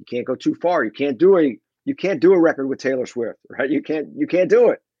 You can't go too far. You can't do a record with Taylor Swift, right? You can't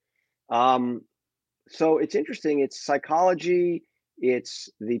do it. So it's interesting. It's psychology. It's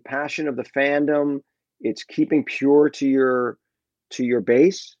the passion of the fandom. It's keeping pure to your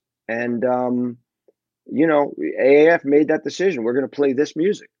base. And, you know, AAF made that decision. We're going to play this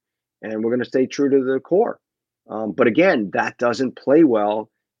music and we're going to stay true to the core. But again, that doesn't play well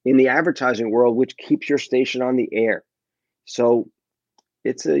in the advertising world, which keeps your station on the air. So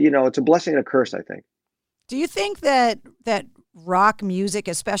it's a blessing and a curse, I think. Do you think that rock music,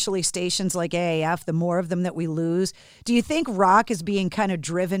 especially stations like AAF, the more of them that we lose, do you think rock is being kind of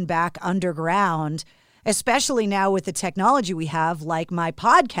driven back underground, especially now with the technology we have, like my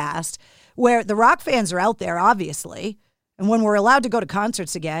podcast, where the rock fans are out there, obviously, and when we're allowed to go to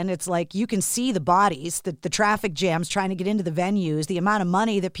concerts again, it's like you can see the bodies, the traffic jams trying to get into the venues, the amount of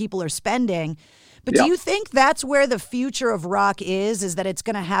money that people are spending. But do you think that's where the future of rock is that it's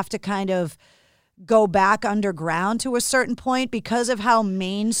going to have to kind of go back underground to a certain point because of how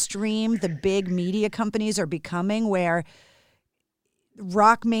mainstream the big media companies are becoming, where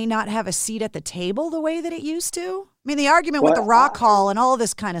rock may not have a seat at the table the way that it used to? I mean, the argument with the Rock Hall and all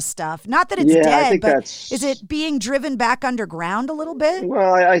this kind of stuff, not that it's dead, but is it being driven back underground a little bit?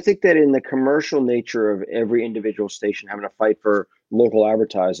 Well, I think that in the commercial nature of every individual station having to fight for local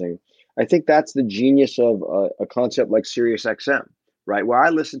advertising, I think that's the genius of a concept like SiriusXM, right? Where I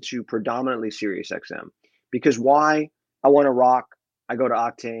listen to predominantly SiriusXM. Because why? I want to rock, I go to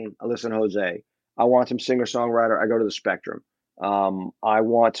Octane, I listen to Jose. I want some singer-songwriter, I go to the Spectrum. I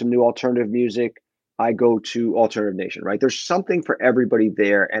want some new alternative music, I go to Alternative Nation, right? There's something for everybody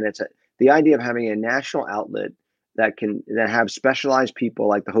there. And it's the idea of having a national outlet that have specialized people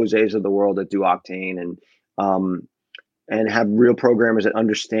like the Jose's of the world that do Octane and have real programmers that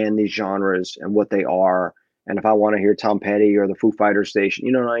understand these genres and what they are. And if I want to hear Tom Petty or the Foo Fighters station,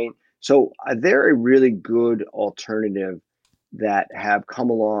 you know what I mean? So they're a really good alternative that have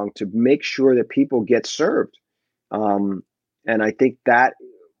come along to make sure that people get served. And I think that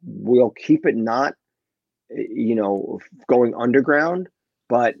will keep it not, you know, going underground,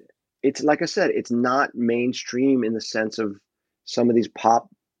 but it's like I said, it's not mainstream in the sense of some of these pop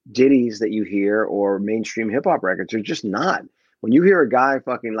ditties that you hear or mainstream hip hop records. They're just not. When you hear a guy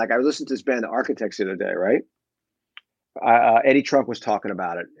fucking, like I listened to this band, The Architects, the other day, right? Eddie Trunk was talking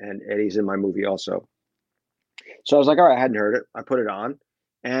about it, and Eddie's in my movie also. So I was like, all right, I hadn't heard it. I put it on,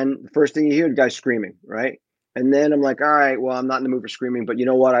 and the first thing you hear, the guy screaming, right? And then I'm like, all right, well, I'm not in the mood for screaming, but you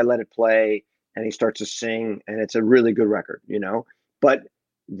know what? I let it play, and he starts to sing, and it's a really good record, you know? But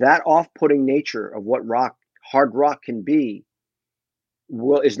that off-putting nature of what hard rock can be,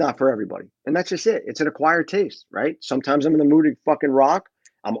 is not for everybody. And that's just it. It's an acquired taste, right? Sometimes I'm in the mood to fucking rock.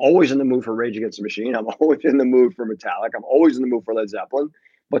 I'm always in the mood for Rage Against the Machine. I'm always in the mood for Metallica. I'm always in the mood for Led Zeppelin.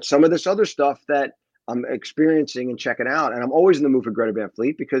 But some of this other stuff that I'm experiencing and checking out, and I'm always in the mood for Greta Van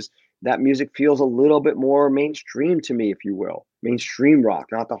Fleet because that music feels a little bit more mainstream to me, if you will. Mainstream rock,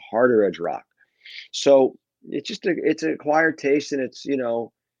 not the harder edge rock. So it's just it's an acquired taste, and it's, you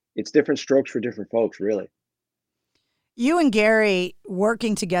know, it's different strokes for different folks, really. You and Gary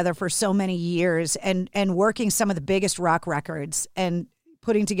working together for so many years and working some of the biggest rock records and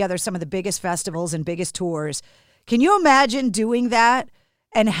putting together some of the biggest festivals and biggest tours. Can you imagine doing that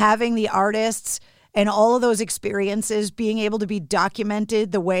and having the artists and all of those experiences being able to be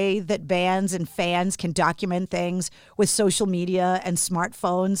documented the way that bands and fans can document things with social media and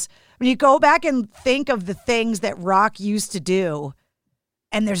smartphones? When you go back and think of the things that rock used to do,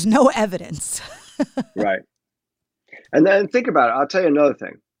 and there's no evidence. Right. And then think about it. I'll tell you another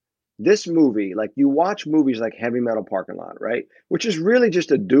thing. This movie, like you watch movies like Heavy Metal Parking Lot, right? Which is really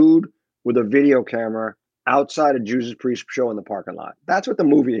just a dude with a video camera outside a Judas Priest show in the parking lot. That's what the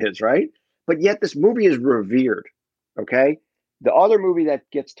movie is, right? But yet this movie is revered, okay? The other movie that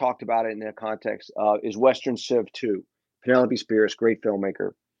gets talked about in that context is Western Civ 2. Penelope Spears, great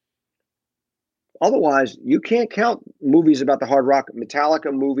filmmaker. Otherwise, you can't count movies about the hard rock.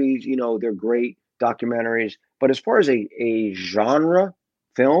 Metallica movies, you know, they're great documentaries. But as far as a genre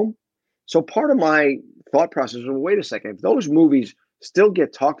film, so part of my thought process was, wait a second, if those movies still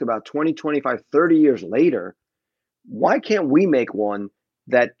get talked about 20, 25, 30 years later, why can't we make one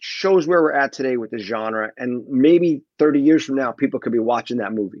that shows where we're at today with the genre, and maybe 30 years from now, people could be watching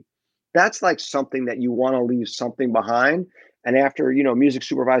that movie? That's like something that you want to leave something behind. And after, you know, music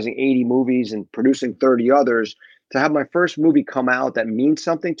supervising 80 movies and producing 30 others, to have my first movie come out that means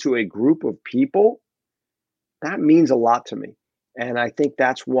something to a group of people, that means a lot to me. And I think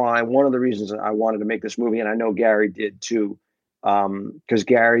that's why one of the reasons I wanted to make this movie, and I know Gary did too, because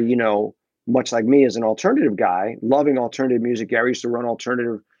Gary, you know, much like me, is an alternative guy, loving alternative music. Gary used to run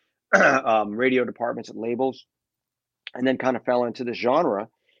alternative radio departments at labels, and then kind of fell into this genre.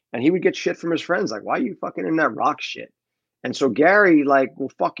 And he would get shit from his friends, like, why are you fucking in that rock shit? And so Gary, like,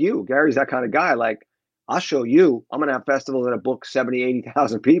 well, fuck you. Gary's that kind of guy. Like, I'll show you. I'm going to have festivals that book 70,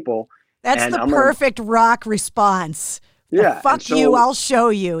 80,000 people. That's the perfect rock response. Yeah. Fuck you, I'll show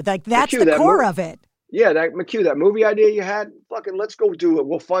you. Like, that's the core of it. Yeah, McHugh, that movie idea you had, fucking let's go do it.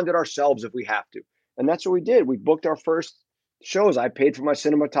 We'll fund it ourselves if we have to. And that's what we did. We booked our first shows. I paid for my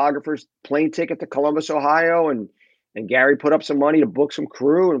cinematographer's plane ticket to Columbus, Ohio, and Gary put up some money to book some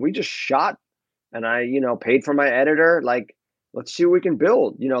crew, and we just shot. And I, you know, paid for my editor. Like, let's see what we can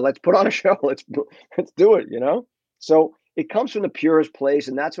build. You know, let's put on a show. Let's do it, you know? So it comes from the purest place,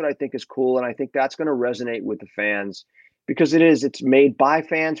 and that's what I think is cool. And I think that's going to resonate with the fans because it's made by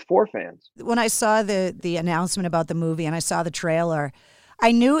fans for fans. When I saw the announcement about the movie and I saw the trailer,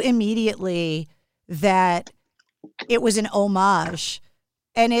 I knew immediately that it was an homage,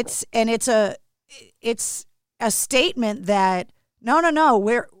 and it's a statement that no,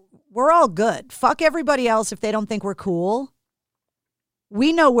 we're all good. Fuck everybody else if they don't think we're cool.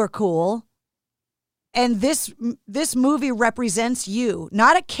 We know we're cool. And this movie represents you,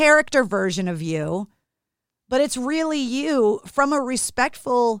 not a character version of you, but it's really you from a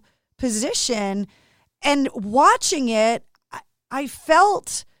respectful position. And watching it, I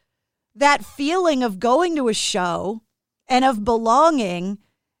felt that feeling of going to a show and of belonging,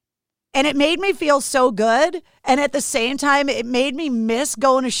 and it made me feel so good. And at the same time, it made me miss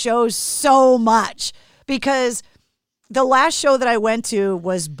going to shows so much, because the last show that I went to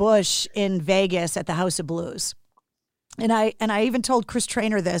was Bush in Vegas at the House of Blues. And I even told Chris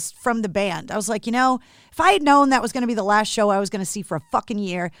Traynor this from the band. I was like, you know, if I had known that was going to be the last show I was going to see for a fucking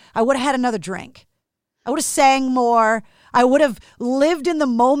year, I would have had another drink. I would have sang more. I would have lived in the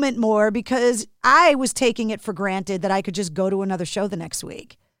moment more, because I was taking it for granted that I could just go to another show the next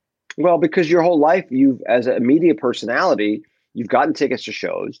week. Well, because your whole life, as a media personality, you've gotten tickets to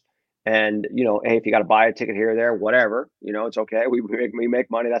shows. And, you know, hey, if you got to buy a ticket here or there, whatever, you know, it's okay. We make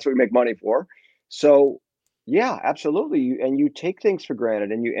money. That's what we make money for. So, yeah, absolutely. And you take things for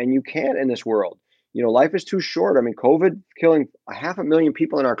granted, and you can't in this world. You know, life is too short. I mean, COVID killing 500,000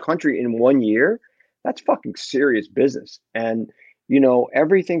 people in our country in 1 year, that's fucking serious business. And, you know,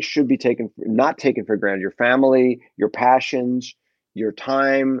 everything should be not taken for granted. Your family, your passions, your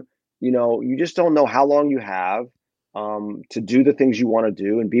time, you know, you just don't know how long you have to do the things you want to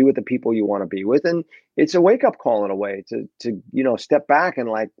do and be with the people you want to be with. And it's a wake up call in a way to, you know, step back and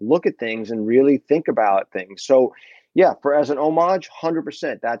like look at things and really think about things. So yeah, as an homage,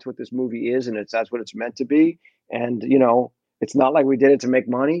 100%, that's what this movie is. And that's what it's meant to be. And, you know, it's not like we did it to make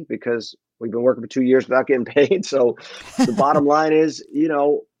money, because we've been working for 2 years without getting paid. So the bottom line is, you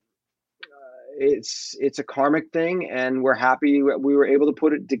know, it's a karmic thing, and we're happy we were able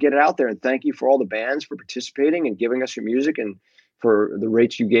to get it out there. And thank you for all the bands for participating and giving us your music, and for the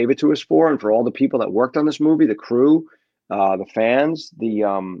rates you gave it to us for, and for all the people that worked on this movie, the crew, the fans,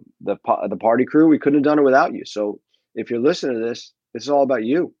 the party crew. We couldn't have done it without you. So if you're listening to this, it's all about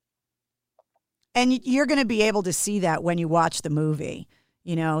you. And you're going to be able to see that when you watch the movie.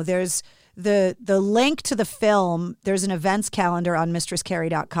 You know, there's the link to the film. There's an events calendar on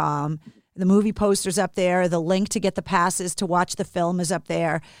mistresscarrie.com. The movie poster's up there. The link to get the passes to watch the film is up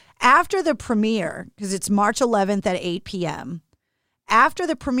there. After the premiere, because it's March 11th at 8 p.m., after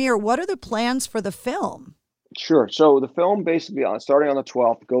the premiere, what are the plans for the film? Sure. So the film basically, starting on the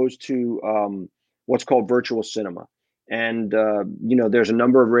 12th, goes to what's called virtual cinema. And, you know, there's a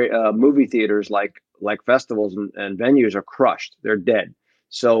number of movie theaters like festivals and venues are crushed. They're dead.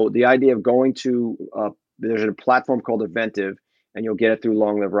 So the idea of going to, there's a platform called Eventive, and you'll get it through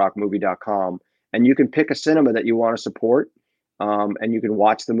longliverockmovie.com. And you can pick a cinema that you want to support, and you can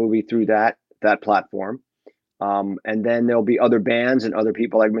watch the movie through that platform. And then there'll be other bands and other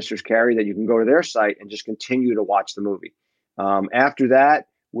people like Mistress Carrie that you can go to their site and just continue to watch the movie. After that,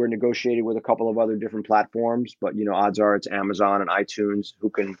 we're negotiating with a couple of other different platforms, but, you know, odds are it's Amazon and iTunes who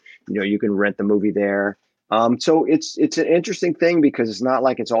can, you know, you can rent the movie there. So it's an interesting thing, because it's not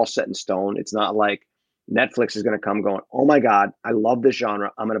like it's all set in stone. It's not like Netflix is going to come going, oh my God, I love this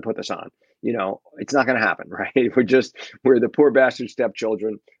genre, I'm going to put this on. You know, it's not going to happen, right? We're the poor bastard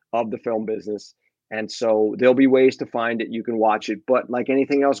stepchildren of the film business. And so there'll be ways to find it. You can watch it, but like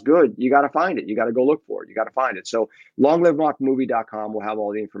anything else good, you got to find it. You got to go look for it. You got to find it. So longliverockmovie.com will have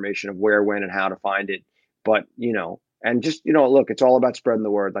all the information of where, when, and how to find it. But, and just, look, it's all about spreading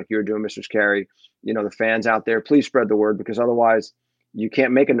the word like you're doing, Mistress Carey. The fans out there, please spread the word, because otherwise you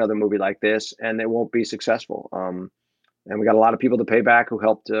can't make another movie like this and it won't be successful. And we got a lot of people to pay back who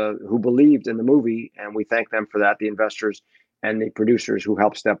helped, who believed in the movie. And we thank them for that, the investors and the producers who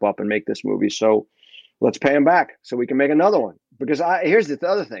helped step up and make this movie. So let's pay them back so we can make another one. Because here's the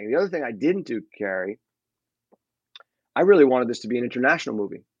other thing. The other thing I didn't do, Carey, I really wanted this to be an international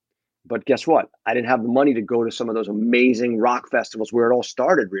movie. But guess what? I didn't have the money to go to some of those amazing rock festivals where it all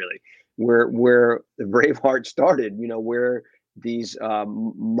started, really, where the Braveheart started, where these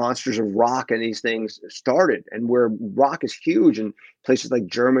monsters of rock and these things started, and where rock is huge in places like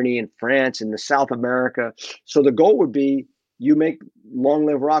Germany and France and the South America. So the goal would be you make Long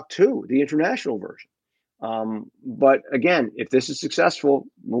Live Rock 2, the international version. But again, if this is successful,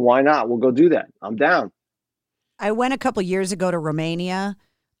 why not? We'll go do that. I'm down. I went a couple years ago to Romania.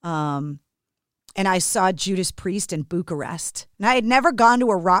 And I saw Judas Priest in Bucharest. And I had never gone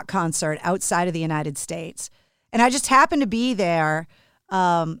to a rock concert outside of the United States. And I just happened to be there.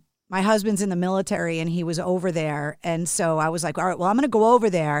 My husband's in the military and he was over there. And so I was like, all right, well, I'm going to go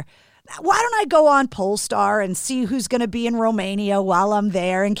over there. Why don't I go on Polestar and see who's going to be in Romania while I'm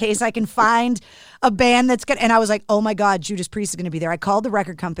there in case I can find a band that's good. And I was like, oh my God, Judas Priest is going to be there. I called the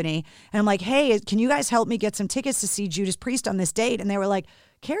record company and I'm like, hey, can you guys help me get some tickets to see Judas Priest on this date? And they were like,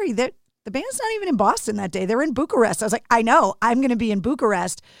 Carey, the band's not even in Boston that day. They're in Bucharest. I was like, I know, I'm going to be in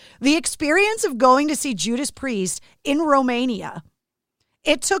Bucharest. The experience of going to see Judas Priest in Romania,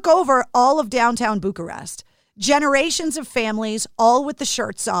 it took over all of downtown Bucharest. Generations of families, all with the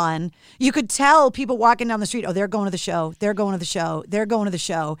shirts on. You could tell people walking down the street, oh, they're going to the show. They're going to the show. They're going to the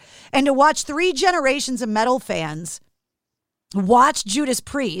show. And to watch 3 generations of metal fans watch Judas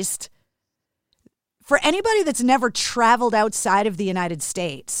Priest, for anybody that's never traveled outside of the United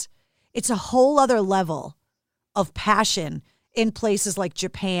States, it's a whole other level of passion in places like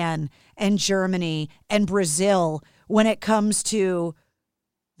Japan and Germany and Brazil when it comes to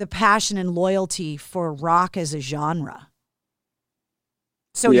the passion and loyalty for rock as a genre.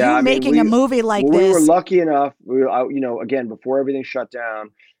 So you making a movie like this. We were lucky enough, again, before everything shut down,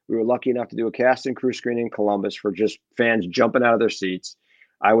 we were lucky enough to do a cast and crew screening in Columbus for just fans jumping out of their seats.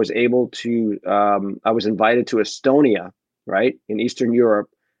 I was able to, I was invited to Estonia, right, in Eastern Europe,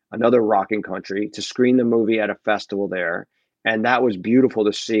 another rocking country, to screen the movie at a festival there. And that was beautiful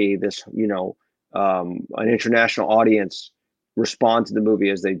to see this, an international audience respond to the movie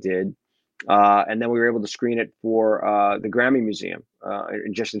as they did. And then we were able to screen it for the Grammy Museum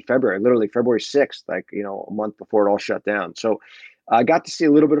just in February, literally February 6th, a month before it all shut down. So I got to see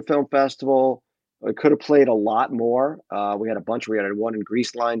a little bit of film festival. I could have played a lot more. We had a bunch. We had one in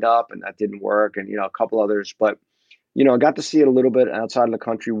Greece lined up, and that didn't work, and a couple others. But I got to see it a little bit outside of the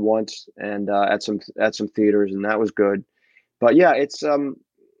country once, and at some theaters, and that was good. But yeah, it's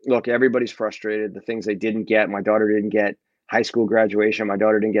look, everybody's frustrated. The things they didn't get. My daughter didn't get high school graduation. My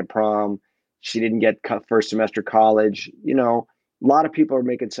daughter didn't get prom. She didn't get first semester college. A lot of people are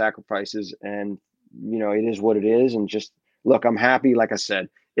making sacrifices, and it is what it is. And just look, I'm happy. Like I said,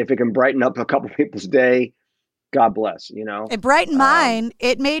 if it can brighten up a couple people's day, God bless. It brightened mine.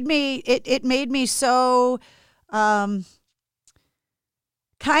 It made me so kind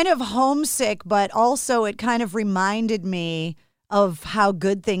of homesick, but also it kind of reminded me of how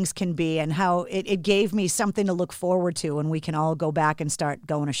good things can be and how it gave me something to look forward to when we can all go back and start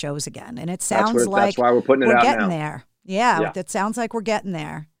going to shows again. And it sounds that's why we're putting it out getting now. There. Yeah, it sounds like we're getting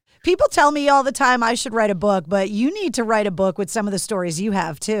there. People tell me all the time I should write a book, but you need to write a book with some of the stories you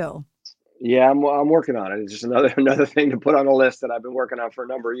have too. Yeah, I'm working on it. It's just another thing to put on the list that I've been working on for a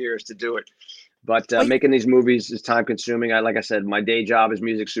number of years to do it. But making these movies is time consuming. Like I said, my day job is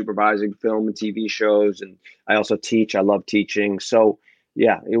music supervising film and TV shows. And I also teach. I love teaching. So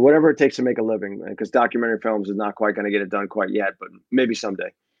yeah, whatever it takes to make a living, because documentary films is not quite going to get it done quite yet, but maybe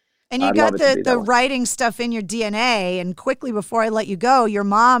someday. And you got the writing stuff in your DNA. And quickly before I let you go, your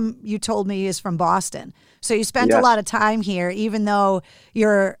mom, you told me, is from Boston. So you spent a lot of time here, even though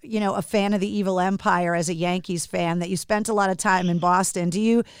you're, a fan of the Evil Empire as a Yankees fan, that you spent a lot of time in Boston. Do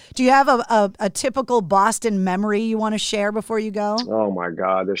you have a typical Boston memory you want to share before you go? Oh my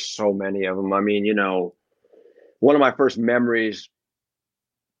God, there's so many of them. I mean, one of my first memories,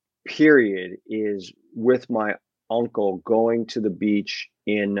 period, is with my uncle going to the beach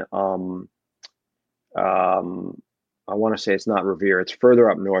in I want to say it's not Revere. It's further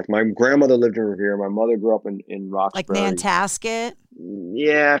up north. My grandmother lived in Revere. My mother grew up in Roxbury. Like Nantasket?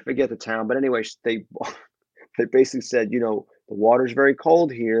 Yeah, I forget the town. But anyway, they basically said, the water's very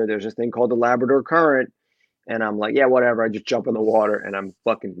cold here. There's this thing called the Labrador Current. And I'm like, yeah, whatever. I just jump in the water and I'm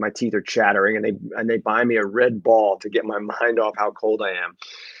fucking, my teeth are chattering, and they buy me a Red Ball to get my mind off how cold I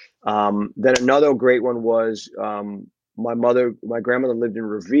am. Then another great one was my grandmother lived in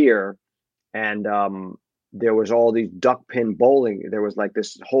Revere, and there was all these duck pin bowling. There was like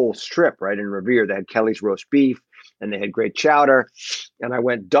this whole strip right in Revere. They had Kelly's roast beef and they had great chowder. And I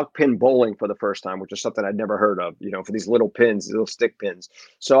went duck pin bowling for the first time, which is something I'd never heard of, for these little pins, these little stick pins.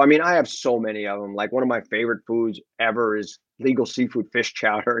 So, I mean, I have so many of them. Like one of my favorite foods ever is legal seafood fish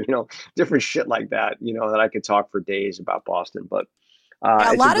chowder, different shit like that, that I could talk for days about Boston. But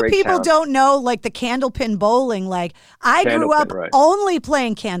a lot of people don't know, like, the candlepin bowling. Like, I grew up only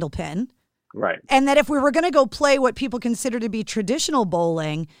playing candlepin. Right. And that if we were going to go play what people consider to be traditional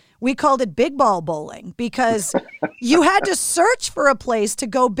bowling, we called it big ball bowling, because you had to search for a place to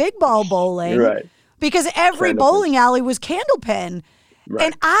go big ball bowling, right, because every bowling alley was candlepin. Right.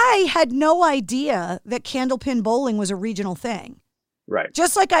 And I had no idea that candlepin bowling was a regional thing. Right.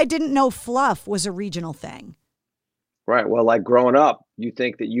 Just like I didn't know fluff was a regional thing. Right. Well, like growing up, you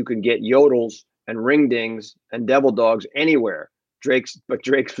think that you could get yodels and ring dings and devil dogs anywhere. Drake's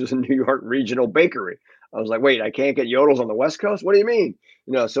was a New York regional bakery. I was like, wait, I can't get yodels on the West Coast? What do you mean?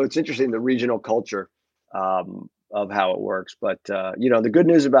 So it's interesting, the regional culture of how it works. But, the good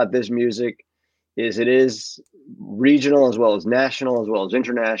news about this music is it is regional as well as national, as well as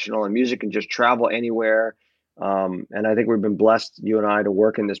international, and music can just travel anywhere. And I think we've been blessed, you and I, to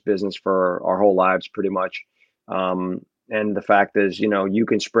work in this business for our whole lives pretty much. And the fact is, you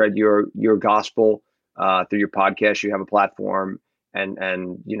can spread your gospel through your podcast. You have a platform.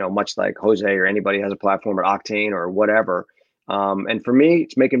 And much like Jose or anybody has a platform, or Octane or whatever. And for me,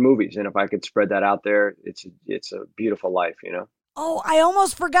 it's making movies. And if I could spread that out there, it's a beautiful life, Oh, I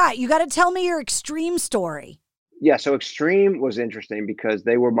almost forgot. You got to tell me your Extreme story. Yeah. So Extreme was interesting because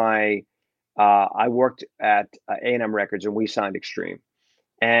they were I worked at A&M Records and we signed Extreme.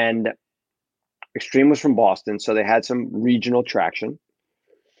 And Extreme was from Boston. So they had some regional traction.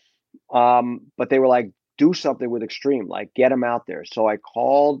 But they were like, do something with Extreme, like get them out there. So I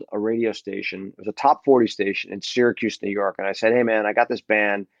called a radio station. It was a top 40 station in Syracuse, New York. And I said, hey man, I got this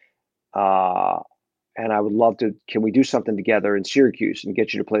band. And I would love to, can we do something together in Syracuse and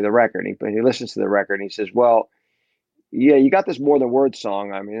get you to play the record? And he listens to the record and he says, well, yeah, you got this More Than Words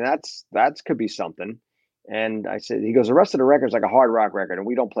song. I mean, that's could be something. And I said, he goes, the rest of the record is like a hard rock record and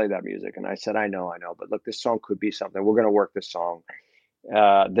we don't play that music. And I said, I know, but look, this song could be something. We're going to work this song.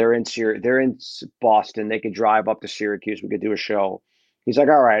 They're in Boston. They could drive up to Syracuse. We could do a show. He's like,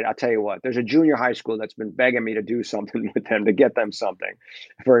 all right, I'll tell you what, there's a junior high school that's been begging me to do something with them, to get them something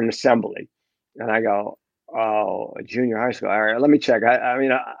for an assembly. And I go, oh, a junior high school. All right, let me check.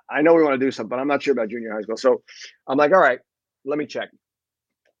 I know we want to do something, but I'm not sure about junior high school. So I'm like, all right, let me check.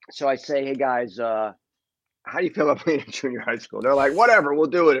 So I say, hey guys, how do you feel about playing in junior high school? They're like, whatever, we'll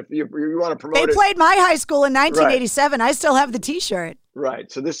do it. If you want to promote it. They played my high school in 1987. Right. I still have the T-shirt.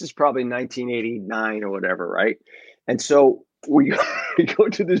 Right. So this is probably 1989 or whatever, right? And so we go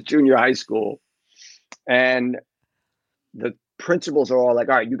to this junior high school, and the principals are all like,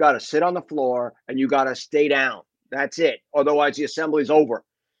 all right, you got to sit on the floor and you got to stay down. That's it. Otherwise, the assembly's over.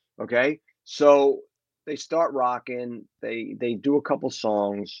 Okay. So they start rocking. They do a couple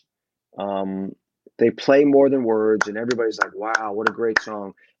songs. They play More Than Words, and everybody's like, wow, what a great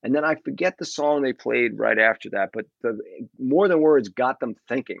song. And then I forget the song they played right after that, but the More Than Words got them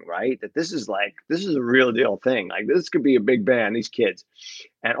thinking, right? That this is a real deal thing. Like, this could be a big band, these kids.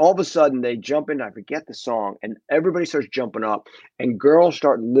 And all of a sudden they jump in, I forget the song, and everybody starts jumping up, and girls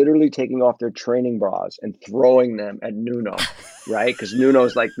start literally taking off their training bras and throwing them at Nuno, right? Because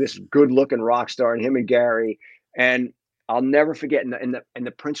Nuno's like this good looking rock star, and him and Gary. And I'll never forget, and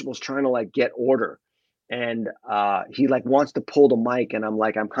the principal's trying to like get order. And he like wants to pull the mic, and I'm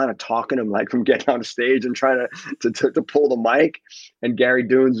kind of talking to him like from getting on stage and trying to pull the mic. And Gary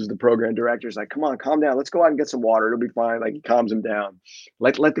Dunes is the program director. He's like, come on, calm down. Let's go out and get some water. It'll be fine. Like, he calms him down.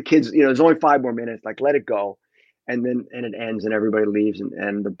 Let the kids, there's only 5 more minutes. Like, let it go. And then it ends and everybody leaves.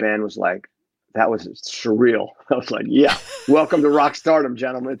 And the band was like, that was surreal. I was like, yeah, welcome to rock stardom,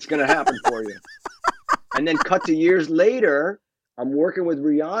 gentlemen. It's going to happen for you. And then cut to years later, I'm working with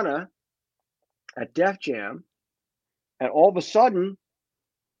Rihanna at Def Jam, and all of a sudden,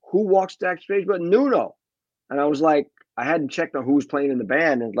 who walks backstage but Nuno? And I was like, I hadn't checked on who was playing in the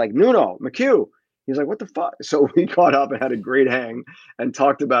band, and like, Nuno McHugh. He's like, what the fuck? So we caught up and had a great hang and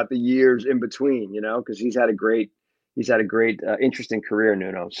talked about the years in between, because he's had a great interesting career,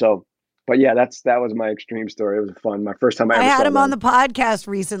 Nuno. So But yeah, that was my extreme story. It was fun. My first time I ever had saw him them. on the podcast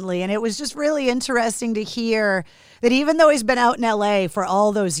recently, and it was just really interesting to hear that even though he's been out in LA for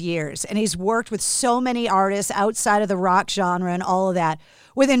all those years and he's worked with so many artists outside of the rock genre and all of that,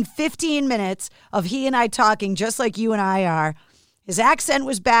 within 15 minutes of he and I talking just like you and I are, his accent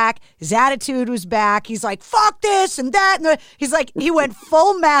was back, his attitude was back. He's like, fuck this and that. And he's like, he went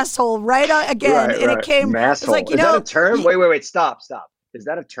full masshole again. And it came, masshole. It's like, Is that a term? Wait, stop. Is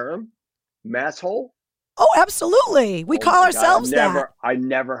that a term? Masshole? Oh, absolutely. We call ourselves that. I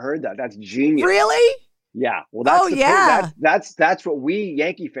never heard that. That's genius. Really? Yeah. Well, that's yeah. That's what we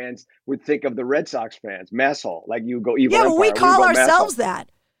Yankee fans would think of the Red Sox fans. Masshole. Like you go evil. Yeah, Empire, we call ourselves masshole.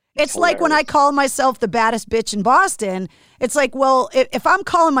 that. It's like when I call myself the baddest bitch in Boston. It's like, well, if I'm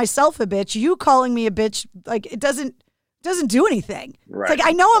calling myself a bitch, you calling me a bitch, like it doesn't do anything. Right. It's like,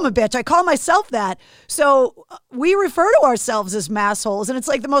 I know I'm a bitch. I call myself that. So we refer to ourselves as massholes, and it's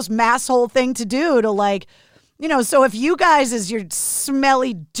like the most masshole thing to do to like, so if you guys as your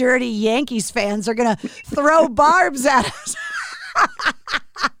smelly, dirty Yankees fans are going to throw barbs at us,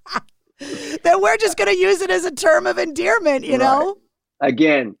 then we're just going to use it as a term of endearment, you know?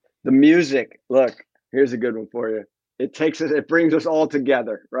 Again, the music, look, here's a good one for you. It brings us all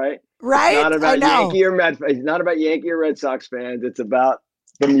together, right? Right. It's not about It's not about Yankee or Red Sox fans. It's about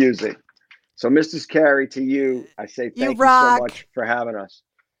the music. So, Mrs. Carey, to you, I say thank you so much for having us.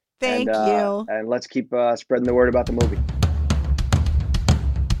 Thank you. And let's keep spreading the word about the movie.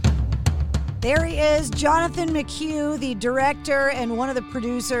 There he is, Jonathan McHugh, the director and one of the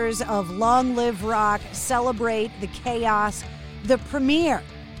producers of Long Live Rock, Celebrate the Chaos. The premiere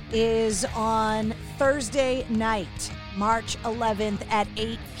is on Thursday night, March 11th at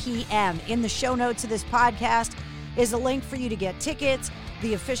 8 p.m. In the show notes of this podcast is a link for you to get tickets,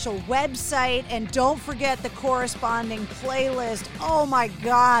 the official website, and don't forget the corresponding playlist. Oh my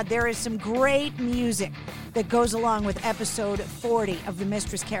God, there is some great music that goes along with episode 40 of the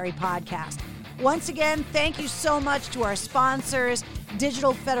Mistress Carey podcast. Once again, thank you so much to our sponsors,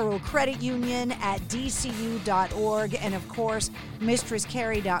 Digital Federal Credit Union at dcu.org, and of course,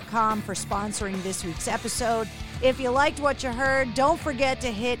 MistressCarey.com for sponsoring this week's episode. If you liked what you heard, don't forget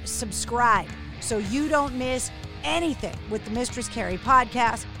to hit subscribe so you don't miss anything with the Mistress Carey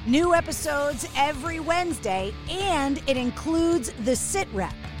podcast. New episodes every Wednesday, and it includes the Sit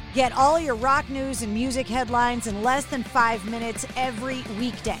Rep. Get all your rock news and music headlines in less than 5 minutes every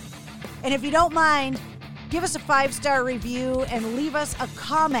weekday. And if you don't mind, give us a 5-star review and leave us a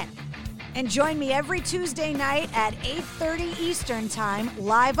comment. And join me every Tuesday night at 8:30 Eastern Time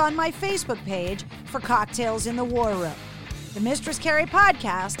live on my Facebook page for Cocktails in the War Room. The Mistress Carey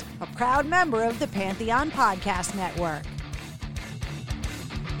podcast, a proud member of the Pantheon Podcast Network.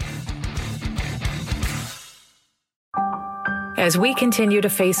 As we continue to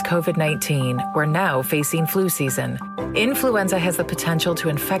face COVID-19, we're now facing flu season. Influenza has the potential to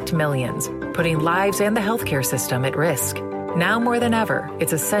infect millions, putting lives and the healthcare system at risk. Now more than ever,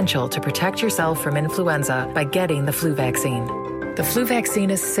 it's essential to protect yourself from influenza by getting the flu vaccine. The flu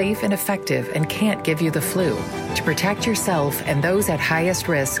vaccine is safe and effective and can't give you the flu. To protect yourself and those at highest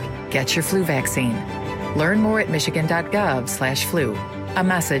risk, get your flu vaccine. Learn more at michigan.gov/flu. A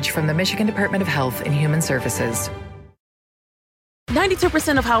message from the Michigan Department of Health and Human Services.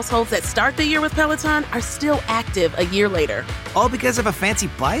 92% of households that start the year with Peloton are still active a year later. All because of a fancy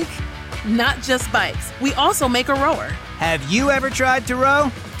bike? Not just bikes. We also make a rower. Have you ever tried to row?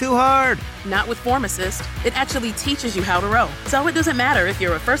 Too hard. Not with Form Assist. It actually teaches you how to row. So it doesn't matter if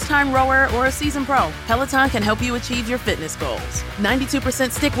you're a first-time rower or a seasoned pro. Peloton can help you achieve your fitness goals.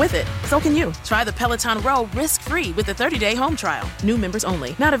 92% stick with it. So can you. Try the Peloton Row risk-free with a 30-day home trial. New members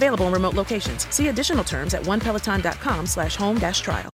only. Not available in remote locations. See additional terms at onepeloton.com/home-trial.